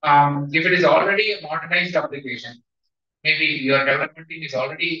 If it is already a modernized application, maybe your development team is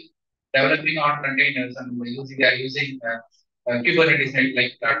already developing on containers and they are using Kubernetes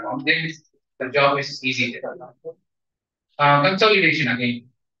like platform, then the job is easy. Consolidation again.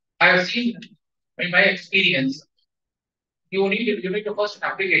 I have seen in my experience, you need to host an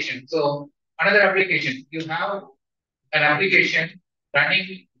application. So another application, you have an application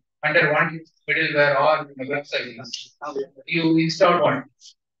running under one middleware or a website. You install one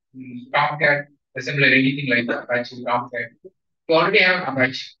Tomcat, assembler, anything like that, Apache, Tomcat. You already have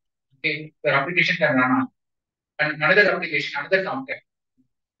Apache. Okay, your application can run on. And another application, another Tomcat,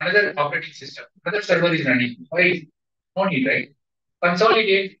 another operating system, another server is running. Why? No need, right?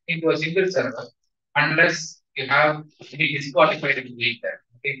 Consolidate into a single server unless you have any disqualified to delete that.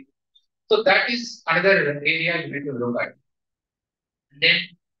 Okay. So that is another area you need to look at. Then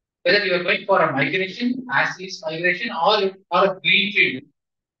whether you are going for a migration, as is migration, or a greenfield.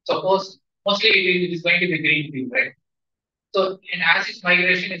 Suppose mostly it is going to be greenfield, right? So in as is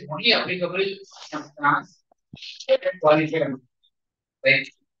migration is only applicable as qualified. Like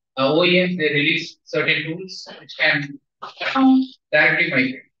OEMs, they release certain tools which can directly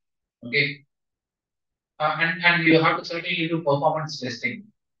migrate. Okay. And you have to certainly do performance testing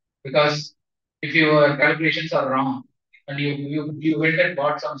because if your calculations are wrong and you went and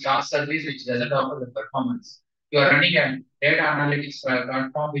bought some SaaS service which doesn't offer the performance, you are running a data analytics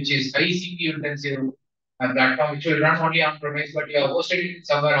platform which is high CPU intensive platform which will run only on premise, but you are hosted it in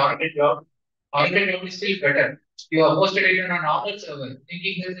somewhere Oracle Cloud. Oracle Cloud is still better. You are hosted it in a normal server,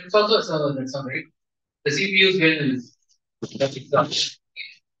 thinking that it's also a server, that's all right. The CPUs will that's it.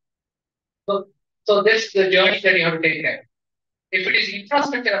 So, so that's the journey that you have to take there. If it is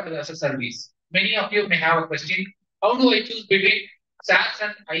infrastructure as a service, many of you may have a question, how do I choose between SaaS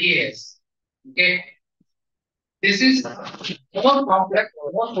and IaaS? Okay, this is more complex,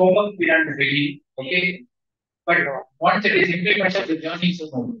 more homework behind the beginning, okay, but once it is implemented, the journey is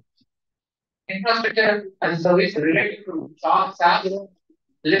smooth. Infrastructure as a service related to SaaS,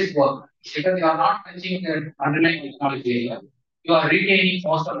 less work because you are not touching the underlying technology area. you are retaining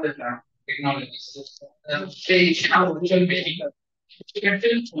most of the technologies. Say now virtual machine, you can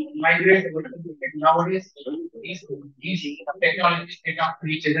still migrate the virtual machine. Nowadays. These technologies they talk to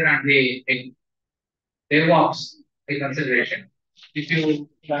each other and they take DevOps in consideration. If you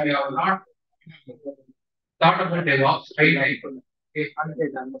have not thought about DevOps, IEI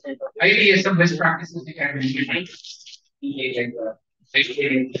is some best practices you can implement, like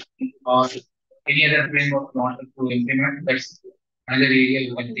or any other framework you want to implement. That's another area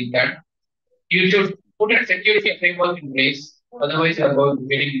you can think that you should put a security framework in place. Otherwise, you are going to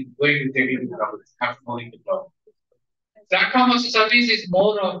get into trouble. Have to go into trouble. Platform as a service is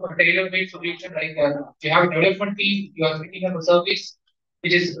more of a tailor-made solution. Like if you have a development team, you are setting up a service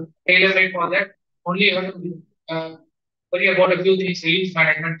which is tailor-made for that. Only you have to worry about a few things: release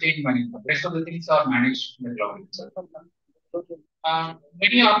management, change management. Rest of the things are managed in the cloud itself.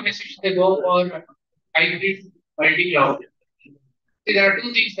 Many organizations they go for hybrid multi-cloud. See, there are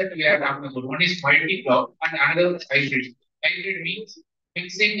two things that we are talking about. One is multi-cloud and another is hybrid. Hybrid means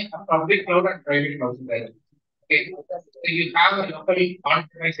mixing a public cloud and private cloud together. Okay. So you have a local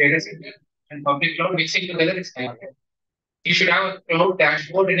on-premise data center and public cloud mixing together is hybrid. You should have a cloud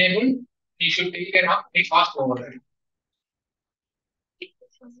dashboard enabled. You should take care of the cost overrun.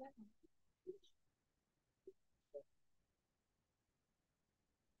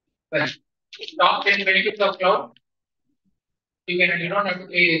 Well, top 10 benefits of cloud. You don't have to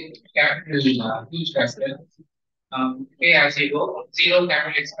pay capital, huge capital. Pay as you go, zero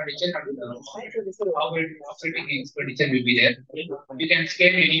capital expenditure and operating expenditure will be there. You can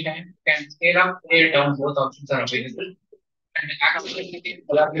scale anytime, you can scale up, scale down, both options are available. And accessibility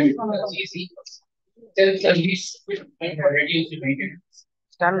collaboration is easy. Self-service and reduce maintenance.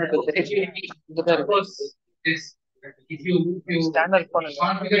 Security, of course, this if you Scanner for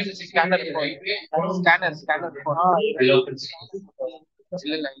configure the security the right way, scanner for local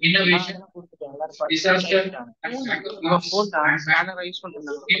innovation, disaster, and scanner use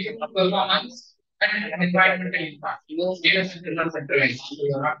performance and environmental impact. Data centers are centralized, so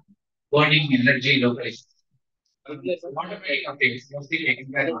you are not burning energy locally. Automatic updates, mostly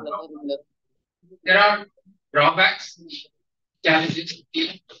taking care of. There are drawbacks, challenges.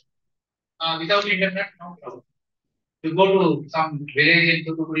 Without internet, no cloud. You go to some village in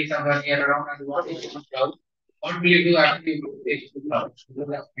Thoothukudi somewhere near around and you want to use cloud. What will you do after you take the cloud?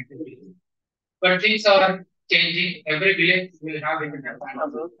 But things are changing. Every village will have internet.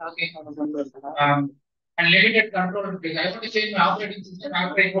 Okay. And limited control. I want to change my operating system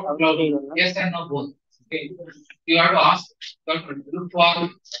after I go to cloud. Yes and no both. Okay. You have to ask, you have to look for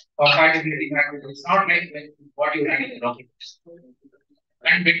compatibility factors. It's not like what you run in the documents.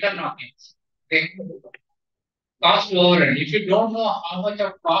 And midterm knockings. Okay. Cost overrun. If you don't know how much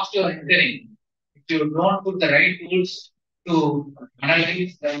of cost you are incurring, if you don't put the right tools to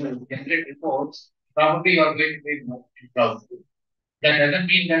analyze and generate reports, probably you are going to pay more in cloud. That doesn't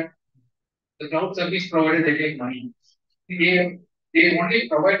mean that the cloud service provider they take money. They only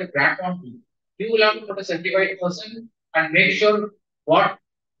provide the platform to you. You will have to put a certified person and make sure what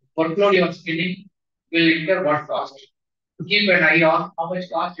workload you are spinning will incur what cost. To keep an eye on how much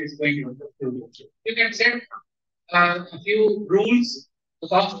cost is going to. You can set a few rules. The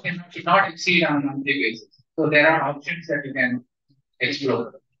cost should not exceed on a monthly basis. So there are options that you can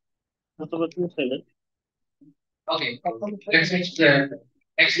explore. Okay, let's switch the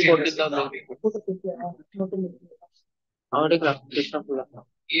next topic.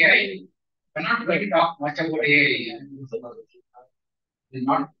 AI. We're not going to talk much about AI. There's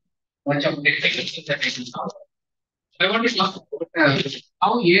not much of technical stuff that I can talk. I want to talk about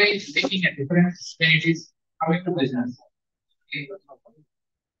how AI is making a difference when it is coming to business.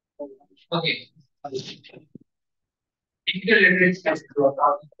 Okay. Digital literacy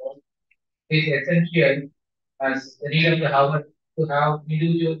is essential as the need of the hour to have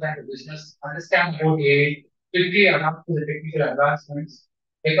individuals and the business understand about AI, quickly adapt to the technical advancements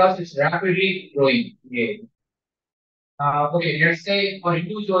because it's rapidly growing. Okay, let's say for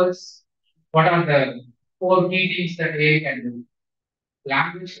individuals, what are the four key things that AI can do?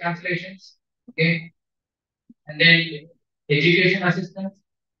 Language translations, okay, and then education assistance.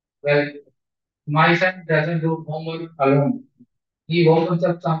 Well, my son doesn't do homework alone. He opens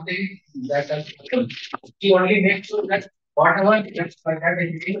up something that he only makes sure that whatever that's by that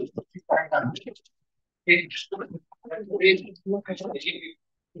education is done.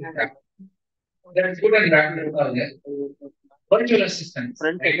 That's good and bad because virtual assistant.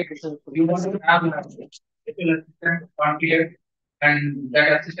 You want to have a virtual assistant configured and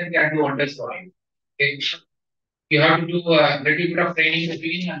that assistant can do wonders for you. Okay. You have to do a little bit of training in the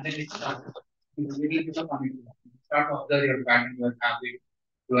beginning and then it starts. Little bit of monitoring. start to observe your pattern, your habit,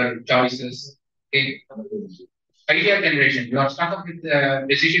 your choices. Okay. Idea generation. You are stuck up with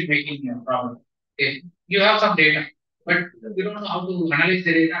decision making problem. Okay. You have some data, but you don't know how to analyze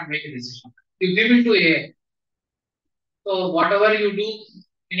the data and make a decision. You give it to AI. So whatever you do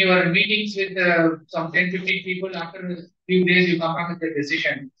in your meetings with some 10, 15 people, after a few days you come back with the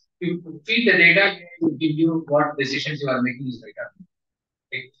decision. You feed the data, it will give you what decisions you are making is better.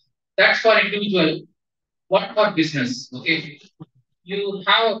 Okay. That's for individual. What for business? Okay. You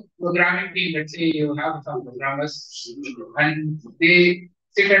have a programming team, let's say you have some programmers and they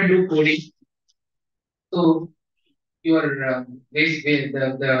sit and do coding. So your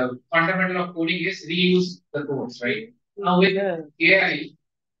the fundamental of coding is reuse the codes, right? Now with AI,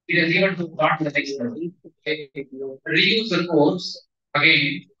 it has even gone to the next level. Okay. Reuse the codes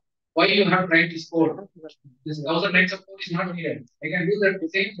again. Why you have to write this code? This 1,000 lines of code is not needed. I can do that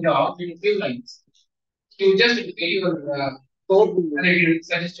same job in a few lines. You just get your code and it will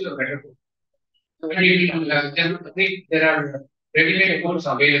suggest you a better code. And it will, there are ready-made codes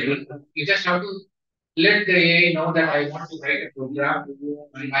available. You just have to let the AI know that I want to write a program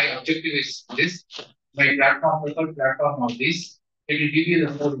and my objective is this. My platform, preferred platform of this. It will give you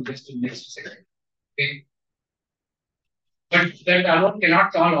the code in just in next second. Okay. But that alone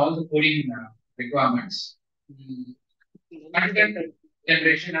cannot solve all the coding requirements. Content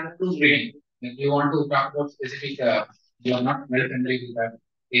generation and proofreading. If you want to talk about specific, you are not well familiar with that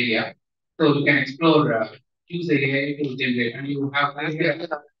area. So you can explore, use the AI to generate, and you have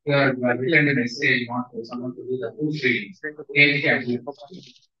your written an essay, you want someone to do the proofreading. AI can do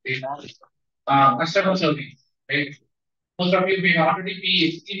it. Customer service, right? Most of you may already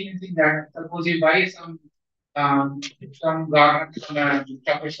be experiencing that. Suppose you buy some garment from a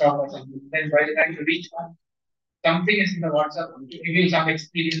chocolate shop or something, then by the time you reach home, something is in the WhatsApp to give you some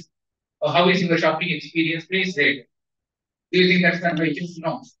experience. Or how is your shopping experience? Please rate. Do you think that's done by you?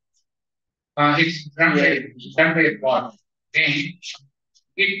 No. It's done by a bot. And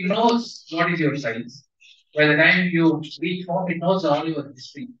it knows what is your size. By the time you reach home, it knows all your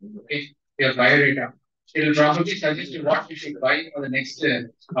history. Okay, your biodata. It will probably suggest you what you should buy for the next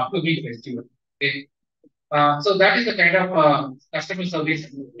upcoming festival. Okay. So that is the kind of customer service,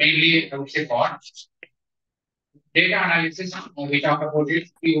 mainly I would say bot. Data analysis, we talk about it.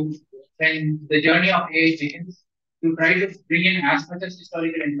 When the journey of AI begins, you try to bring in as much as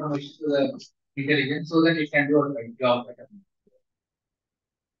historical information to the intelligence so that it can do a right job better.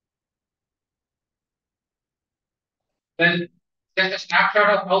 Well, just a snapshot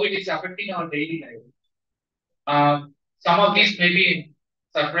of how it is affecting our daily life. Some of these may be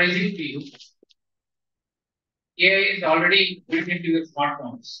surprising to you. AI is already built into your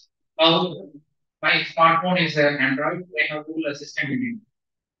smartphones. Now, my smartphone is an Android. I have Google Assistant in it.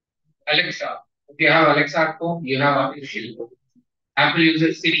 Alexa. If you have Alexa at home, you have artificial. Apple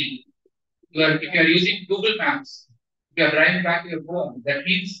uses Siri. If you are using Google Maps, if you are driving back to your home, that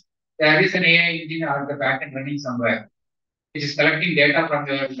means there is an AI engine at the back and running somewhere, which is collecting data from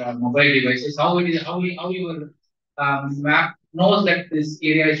your mobile devices. How your map knows that this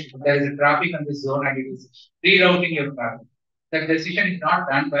area there is a traffic on this zone and it is rerouting your traffic. That decision is not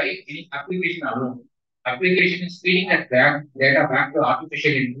done by any application alone. Application is feeding that data back to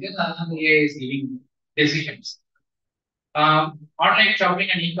artificial intelligence and the AI is giving decisions. Online shopping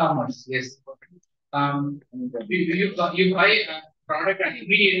and e-commerce, yes. You buy a product and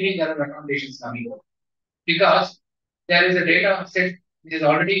immediately there are recommendations coming because there is a data set which is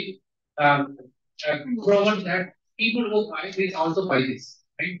already proven that people who buy this also buy this,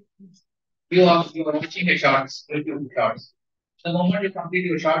 right? You are watching a shorts, YouTube shorts. The moment you complete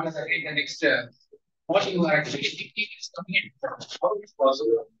your short, and again the next what you are actually thinking is coming in. How is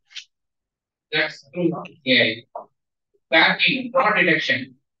possible? That's through AI. Banking fraud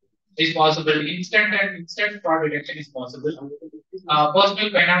detection is possible. Instant fraud detection is possible.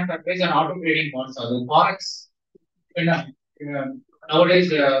 Personal finance advice and auto trading bonds are the forex. Nowadays,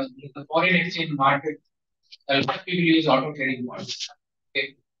 the foreign exchange market, a lot of people use auto trading bonds.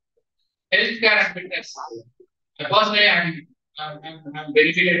 Okay. Healthcare and fitness. Personally, I'm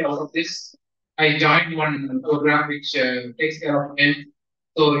benefited out of this. I joined one program which takes care of health.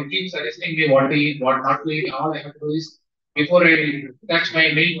 So it keeps suggesting me what to eat, what not to eat. All I have to do is before I touch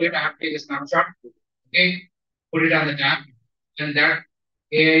my meal plate, I have to take a snapshot. Okay, put it on the tab, and that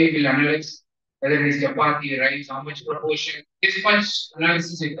AI will analyze whether it is chapati, rice, how much proportion. This much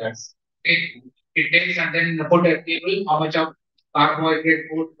analysis it does. Okay, it takes and then put a table how much of carbohydrate,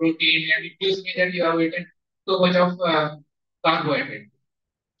 food, protein, and it gives me that you have eaten so much of carbohydrate.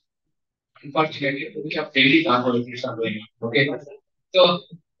 Unfortunately, we have daily carbohydrates are going on. Okay,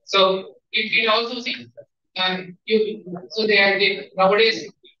 so it also sees So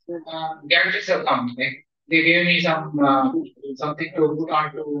nowadays gadgets have come. They gave me something to put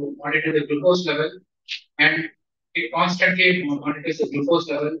on to monitor the glucose level, and it constantly monitors the glucose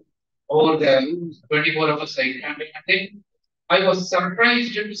level over the 24 hours cycle. And then I was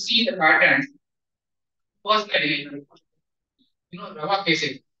surprised to see the pattern. Personally, rava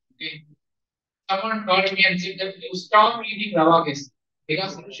cases. Okay. Someone called me and said that you stop eating rava case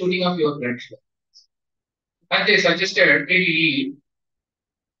because it's shooting up your blood sugar. And they suggested maybe eat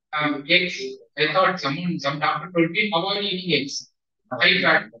eggs. I thought some doctor told me avoid eating eggs, high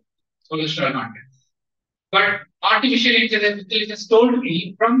fat cholesterol content. But artificial intelligence told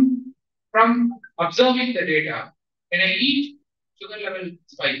me from observing the data, when I eat, sugar level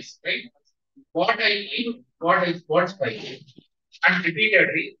spikes, right? What I eat, what spikes. And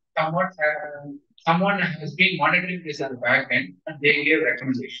repeatedly, someone has been monitoring this at the back end and they gave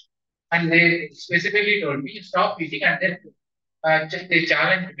recommendation. And they specifically told me stop eating and then they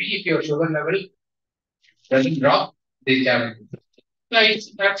challenged me if your sugar level doesn't drop, they challenge me. So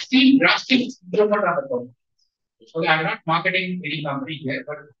I've seen drastic improvement on the phone. Okay, I'm not marketing any company here,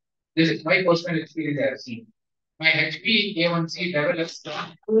 but this is my personal experience I have seen. My HP A1C level has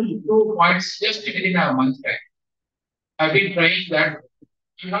gone 2 points just within a month's time. I've been trying that.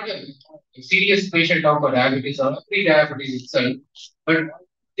 I'm not a serious patient of diabetes or pre-diabetes itself, but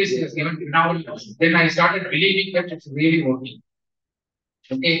this is given now. Then I started believing that it's really working.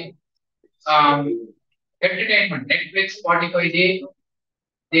 Okay. Um, Entertainment, Netflix, Spotify,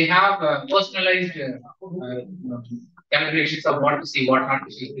 they have personalized calculations of what to see, what not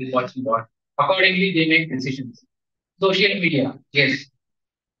to see, who's watching what. Accordingly, they make decisions. Social media, yes,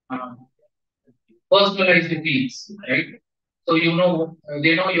 um, personalized feeds, right? So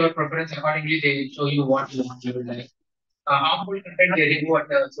they know your preference. Accordingly, they show you what you want to like. Harmful content they remove at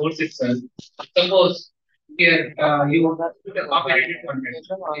the source itself. Suppose here you put a copyrighted content.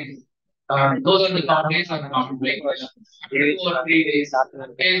 Okay. Those are the companies are common. Like after 2 or 3 days,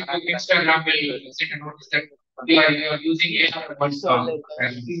 Facebook, Instagram will send a notice that you are using AI one song.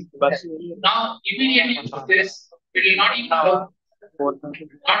 Now, immediately this it will not even know,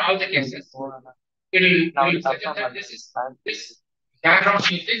 not all the cases. It will suggest that this background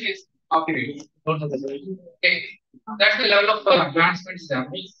music is copyrighted. Okay. That's the level of advancements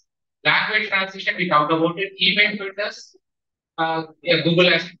happening. Language transition, we talked about it. Email filters, yeah, Google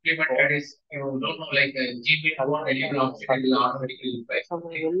has implemented is you don't know like Gmail won't enable option it will automatically reply.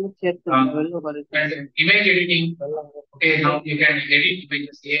 And image editing. Okay, now you can edit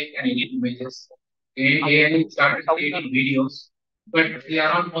images. AI can edit images. AI started creating videos, but they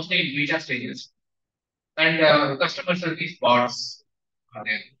are all mostly in beta stages. And customer service bots are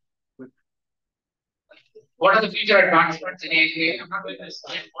there. What are the future advancements in AI? I'm not going to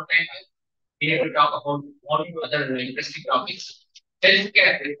spend more time. We need to talk about more other interesting topics.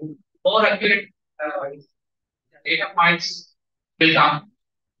 Healthcare, more accurate data points will come.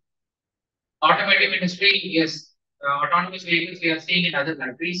 Automotive industry, yes, autonomous vehicles we are seeing in other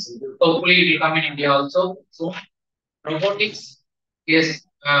countries. Hopefully, it will come in India also. So, robotics, yes,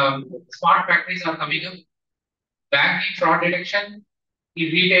 smart factories are coming up. Banking fraud detection,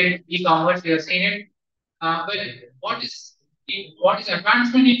 retail, e-commerce, we are seeing it. Well, what is what is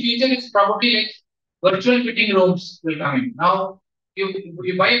advancement in future is probably like virtual fitting rooms will come in. Now,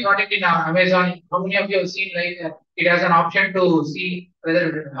 you buy a product in Amazon. How many of you have seen like it has an option to see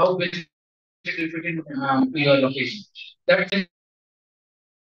whether how best it will fit in to your location. That is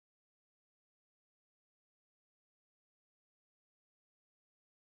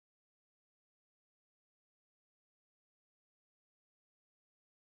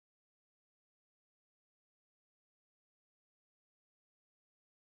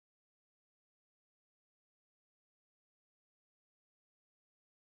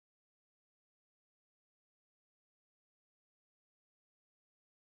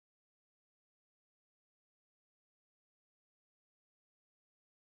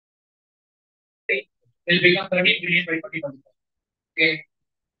will become 30 billion by 2025. Okay.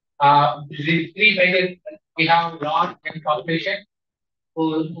 The three major we have large and population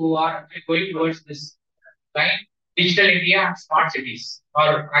who are going towards this line. Digital India and smart cities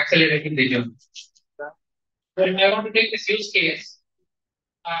are accelerating the journey. So if I want to take this use case,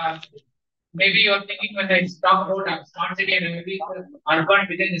 uh, maybe you're thinking when I talk about a smart city and maybe urban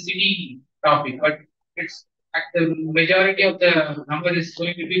within the city topic, but it's the majority of the number is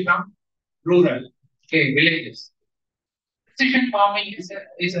going to be from rural, okay, villages. Precision farming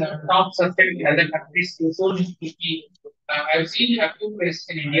is a top subject in other countries. So I've seen a few places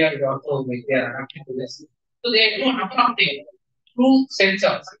in India is also like they are adapting to this. So they do a number of things through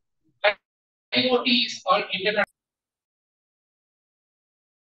sensors. IoT is called Internet.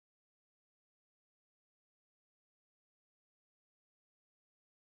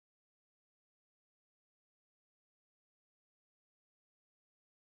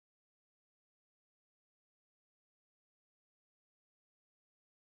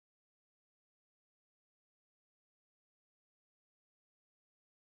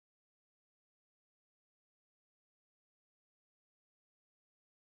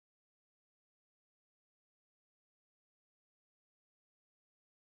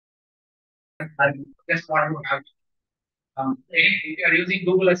 I just want to have if you are using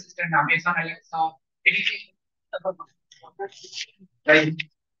Google Assistant, Amazon Alexa, anything. Right.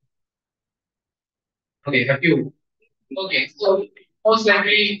 Okay, a few. Okay, so most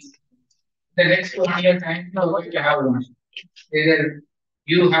likely the next 1 year time you are going to have one. Either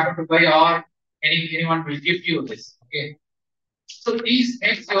you have to buy or anyone will give you this. Okay. So these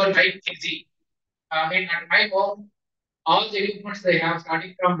makes your life easy. I mean, at my home, all the equipments they have,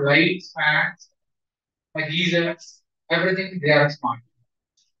 starting from lights, fans, geysers, everything they are smart.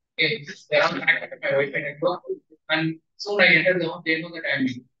 Okay, they are connected to my Wi-Fi network, and soon I enter the home, they know the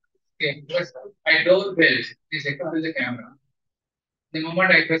timing. Okay, because my doorbell is equipped with the camera. The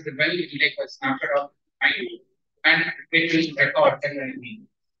moment I press the bell, it will take a snapshot of my and it will record everything.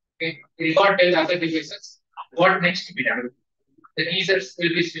 Okay, record tells other devices what needs to be done. The geysers will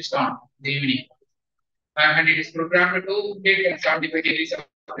be switched on in the evening, and it is programmed to take 75 degrees of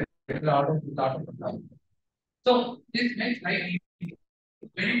the So this makes life easy.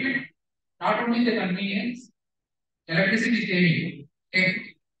 Benefit not only the convenience, electricity saving.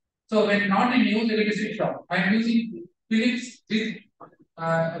 Okay. So when not in use electricity shop, I am using Philips with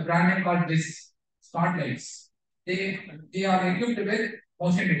a brand name called this smart lights. They are equipped with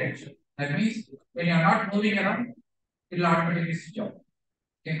motion detection. That means when you are not moving around, it will automatically switch off.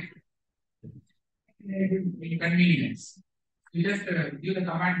 Okay. Convenience. You just give the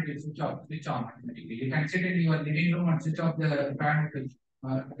command to switch off, switch on automatically. You can sit in your living room and switch off the fan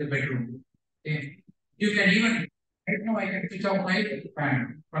of the bedroom. Okay. You can even right now I can switch off my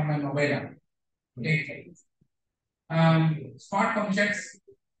fan from my mobile app. Okay. Smart functions,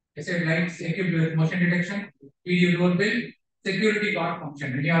 I said lights equipped with motion detection, video doorbell, security guard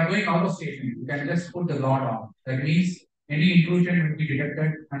function. When you are going out of station, you can just put the guard on. That means any intrusion will be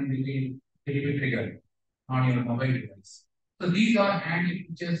detected and it will be triggered on your mobile device. So these are handy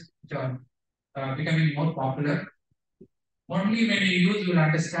features which are becoming more popular. Only when you use, you will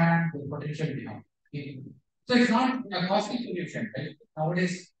understand the potential behind. Okay. So it's not a costly solution, right?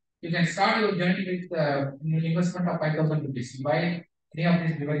 Nowadays, you can start your journey with an investment of 5,000 rupees. You buy any of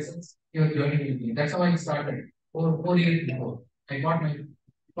these devices, your journey will be. That's how I started 4 years before. I got my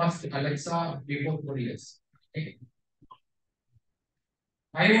first Alexa before 4 years. Okay.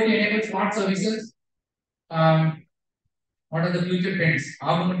 IoT enabled smart services. What are the future trends?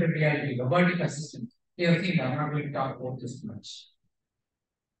 Augmented reality, robotic assistant. You have seen that. I'm not going to talk about this much.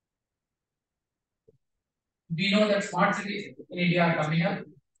 We know that smart cities in India are coming up.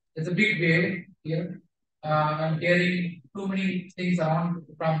 There's a big wave here. I'm hearing too many things around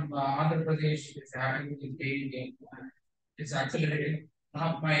from Andhra Pradesh. It's happening. It's accelerating. One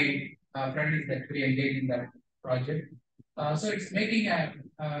of my friends is actually engaged in that project. So it's making a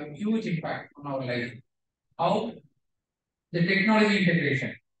huge impact on our life. How the technology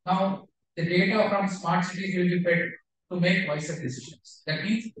integration. Now, the data from smart cities will be fed to make wiser decisions. That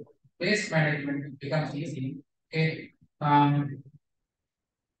means waste management becomes easy. Okay.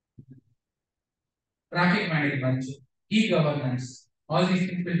 Traffic management, e-governance, all these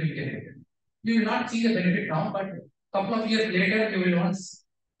things will be integrated. You will not see the benefit now, but a couple of years later, you will once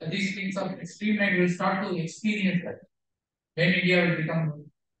these things are streamlined, you will start to experience that. When India will become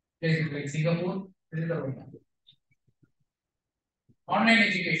places like Singapore, this is the roadmap. Online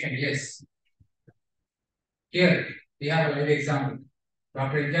education, yes. Here, we have a live example.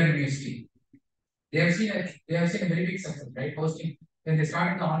 Dr. India University. They have seen a very big success, right? Hosting when they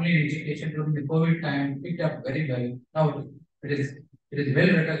started the online education during the COVID time, picked up very well. Now it is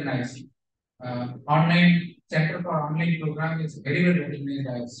well recognized. Online Center for Online Program is very well recognized.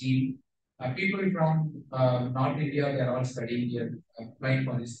 I have seen people from North India, they are all studying here, applying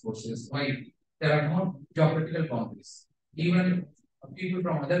for these courses. Why? There are no geographical boundaries. Even people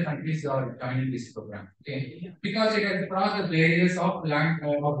from other countries are joining this program. Okay, because it has crossed the barriers of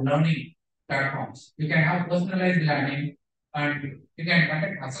learning platforms. You can have personalized learning, and you can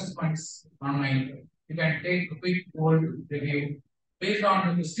conduct assessments online. You can take a quick code review based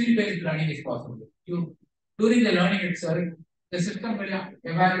on the skill-based learning is possible. You during the learning itself, the system will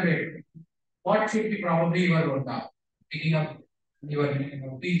evaluate what should be probably your picking up your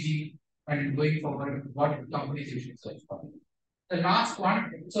PG and going forward, what companies you should search for. The last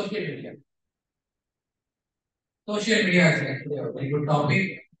one, social media. Social media is actually a very good topic.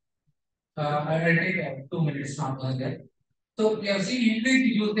 I will take 2 minutes to answer that. So we have seen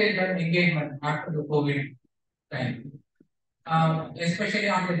increased usage and engagement after the COVID time, especially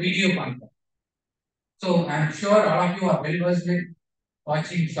on the video content. So I'm sure all of you are well versed with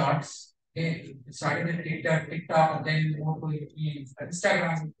watching shorts. Okay, it started with TikTok, and then moved to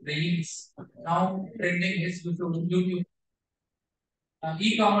Instagram, Reels. Now trending is YouTube.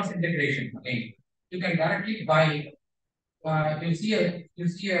 E-commerce integration again. You can directly buy. You see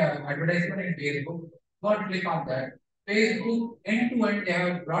a advertisement in Facebook. Go and click on that. Facebook end to end, they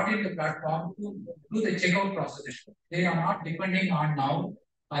have brought in the platform to do the checkout process. They are not depending on now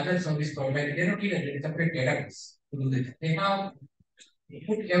other service providers. They don't need a separate database to do this. They have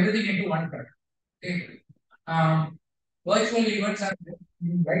put everything into one platform. Okay. Virtual events are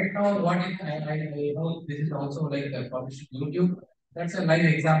right now. What is I know this is also like published YouTube. That's a live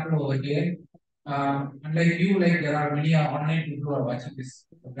example over here. Unlike you, like there are many online people who are watching this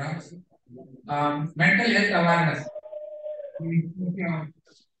programs. Mental health awareness.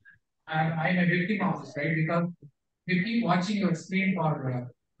 I'm a victim of this, right? Because you keep watching your screen for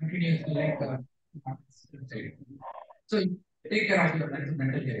continuously, like so take care of your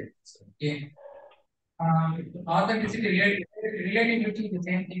mental health. Okay. Authenticity, relativity is the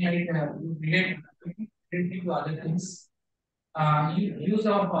same thing like relating to other things. Use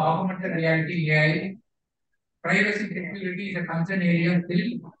of augmented reality AI, privacy security is a concern area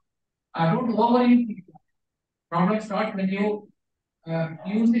still. Don't overuse it. Problem starts when you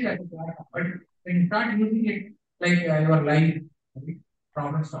use it as a platform, but when you start using it like your life, okay,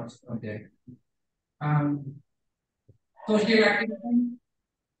 problem starts from there. Um, Social activism,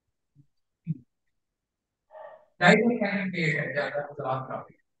 diverse content creation, yeah, that was the last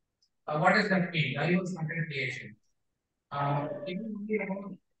topic. What does that mean? Diverse content creation. It is only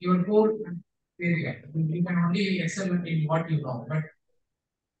about your core area. You can only excel in what you know. But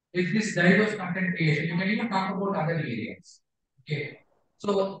with this diverse content creation, you can even talk about other areas. Okay.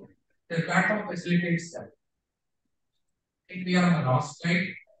 So the platform facilitates that. I think we are on the last slide.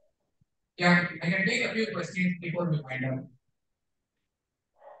 Yeah, I can take a few questions before we find out.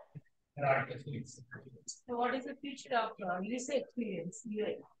 There are questions. So what is the future of user experience?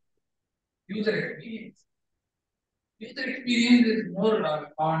 User experience. User experience is more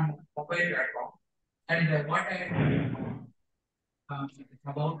on mobile platform. And what I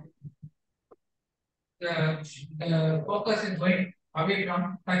about the focus is going away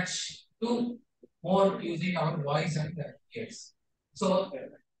from touch to more using our voice and ears. So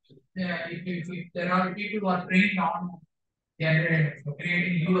if there are people who are trained on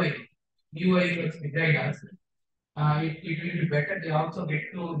creating UI designers, it will be better. They also get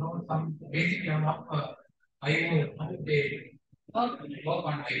to know some basic level of IO. They work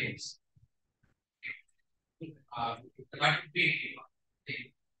on IOs. That would be thing.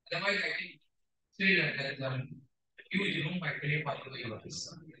 Otherwise, I think still there is a huge room actually for UI works.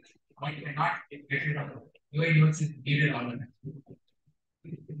 One cannot get rid of UI works is needed all the time.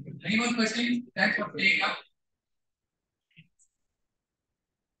 Any more questions? Thanks for staying up.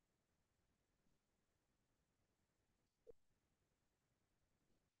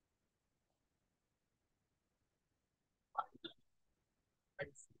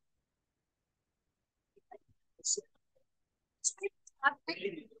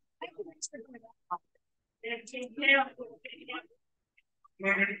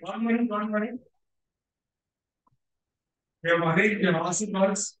 One minute. We have arranged an awesome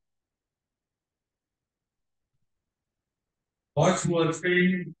notes. Watch who are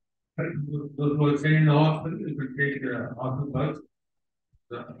staying, those who are staying in the hospital, you can take the hospital bus,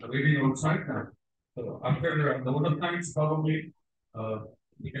 the waiting outside. So after the water times, probably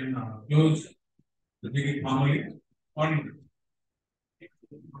we can close the meeting formally. 1 minute.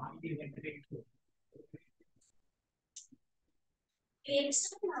 We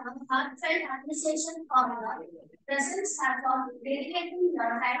extend our heartfelt appreciation for our presence and for dedicating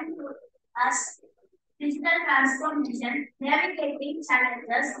your time to us. Digital transformation, navigating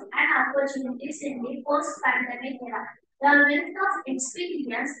challenges and opportunities in the post-pandemic era. The wealth of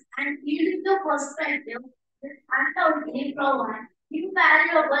experience and unique perspective will undoubtedly provide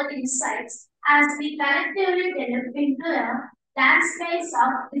invaluable insights as we collectively delve into a landscape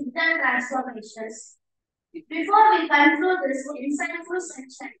of digital transformations. Before we conclude this insightful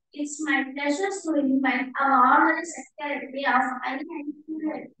section, it's my pleasure to invite our Honorary Secretary of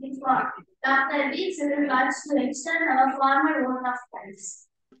IEI for Dr. V. Silverlodge to extend our formal vote of thanks.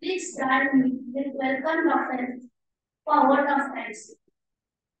 Please join me with welcome Dr. for vote of thanks.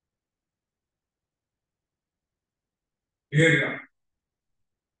 Dear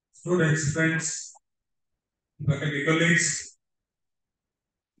students, friends, faculty colleagues,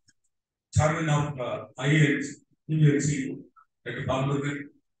 chairman of IEI, TVLC, Dr. Balmurugan,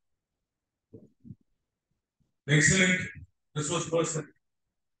 excellent resource person,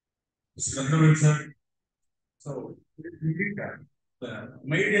 Mr. Rangavan sir. So we did that. The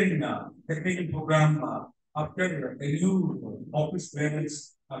maiden technical program after a new office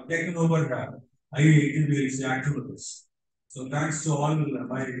bearers have taken over IEI TVLC activities. So thanks to all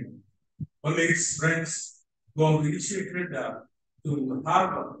my colleagues, friends who have initiated to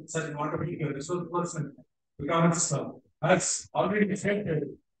have such a wonderful resource person, because as already said,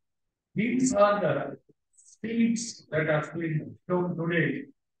 these are the speeds that have been shown today.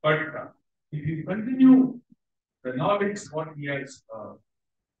 But if you continue the knowledge what he has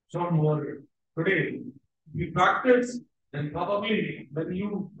shown more today, if you practice, then probably when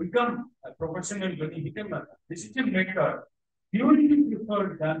you become a professional, when you become a decision maker, you will be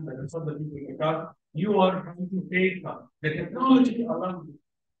preferred than the rest of the people, because you are trying to take the technology along.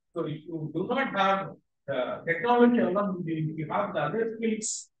 So if you do not have the technology along with you, you have the other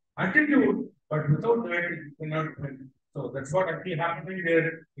skills, attitude, but without that you cannot win. So that's what actually happening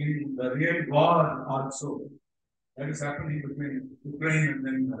there in the real war also. That is happening between Ukraine and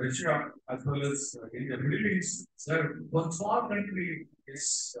then Russia, as well as in the Middle East. So one small country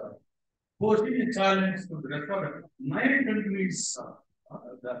is posing a challenge to the rest of the 9 countries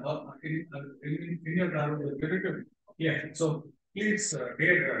in the territory. Yeah, so please,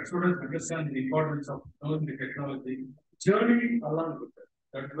 dear students, understand the importance of knowing the technology, journey along with it.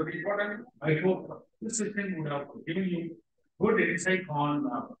 That's very important. I hope this session would have given you good insight on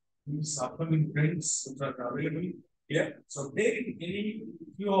these upcoming trends which are available here. So take any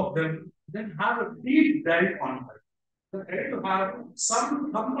few of them, then have a deep dive on that. So try to have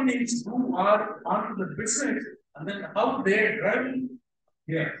some companies who are on the business and then how they are driving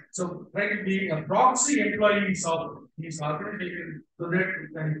here. So try to be a proxy employees of these organizations so that you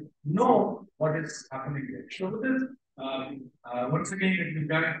can know what is happening there. So with this, once again, let me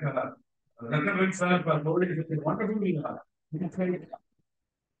thank Rangavan sir for holding such a wonderful insight.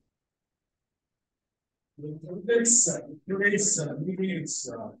 This today's meeting is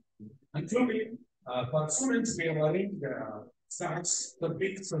concluding. For students, we have arranged stats, the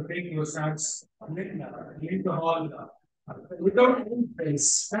big, so take your stats and then leave the hall without any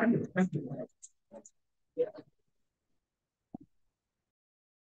place. Thank you. Thank you.